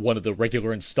one of the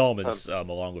regular installments,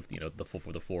 along with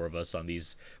the four of us on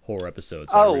these horror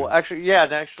episodes.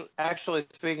 Actually,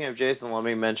 speaking of Jason, let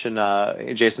me mention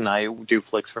Jason and I do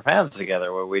Flicks for Fans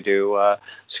together, where we do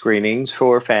screenings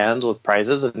for fans with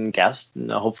prizes and guests, and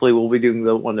hopefully we'll be doing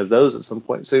one of those at some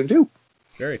point soon too.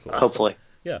 Very cool. Hopefully.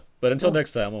 Yeah, but until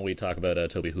next time when we talk about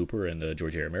Toby Hooper and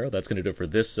George A. Romero, that's going to do it for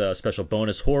this special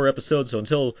bonus horror episode. So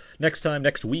until next time,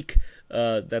 next week,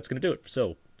 that's going to do it.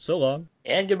 So long.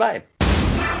 And goodbye.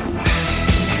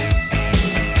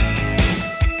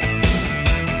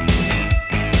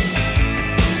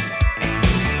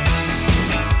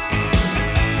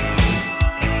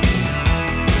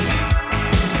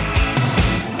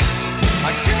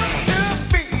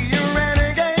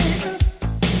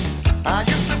 I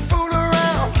used to fool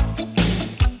around,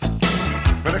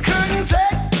 but I couldn't take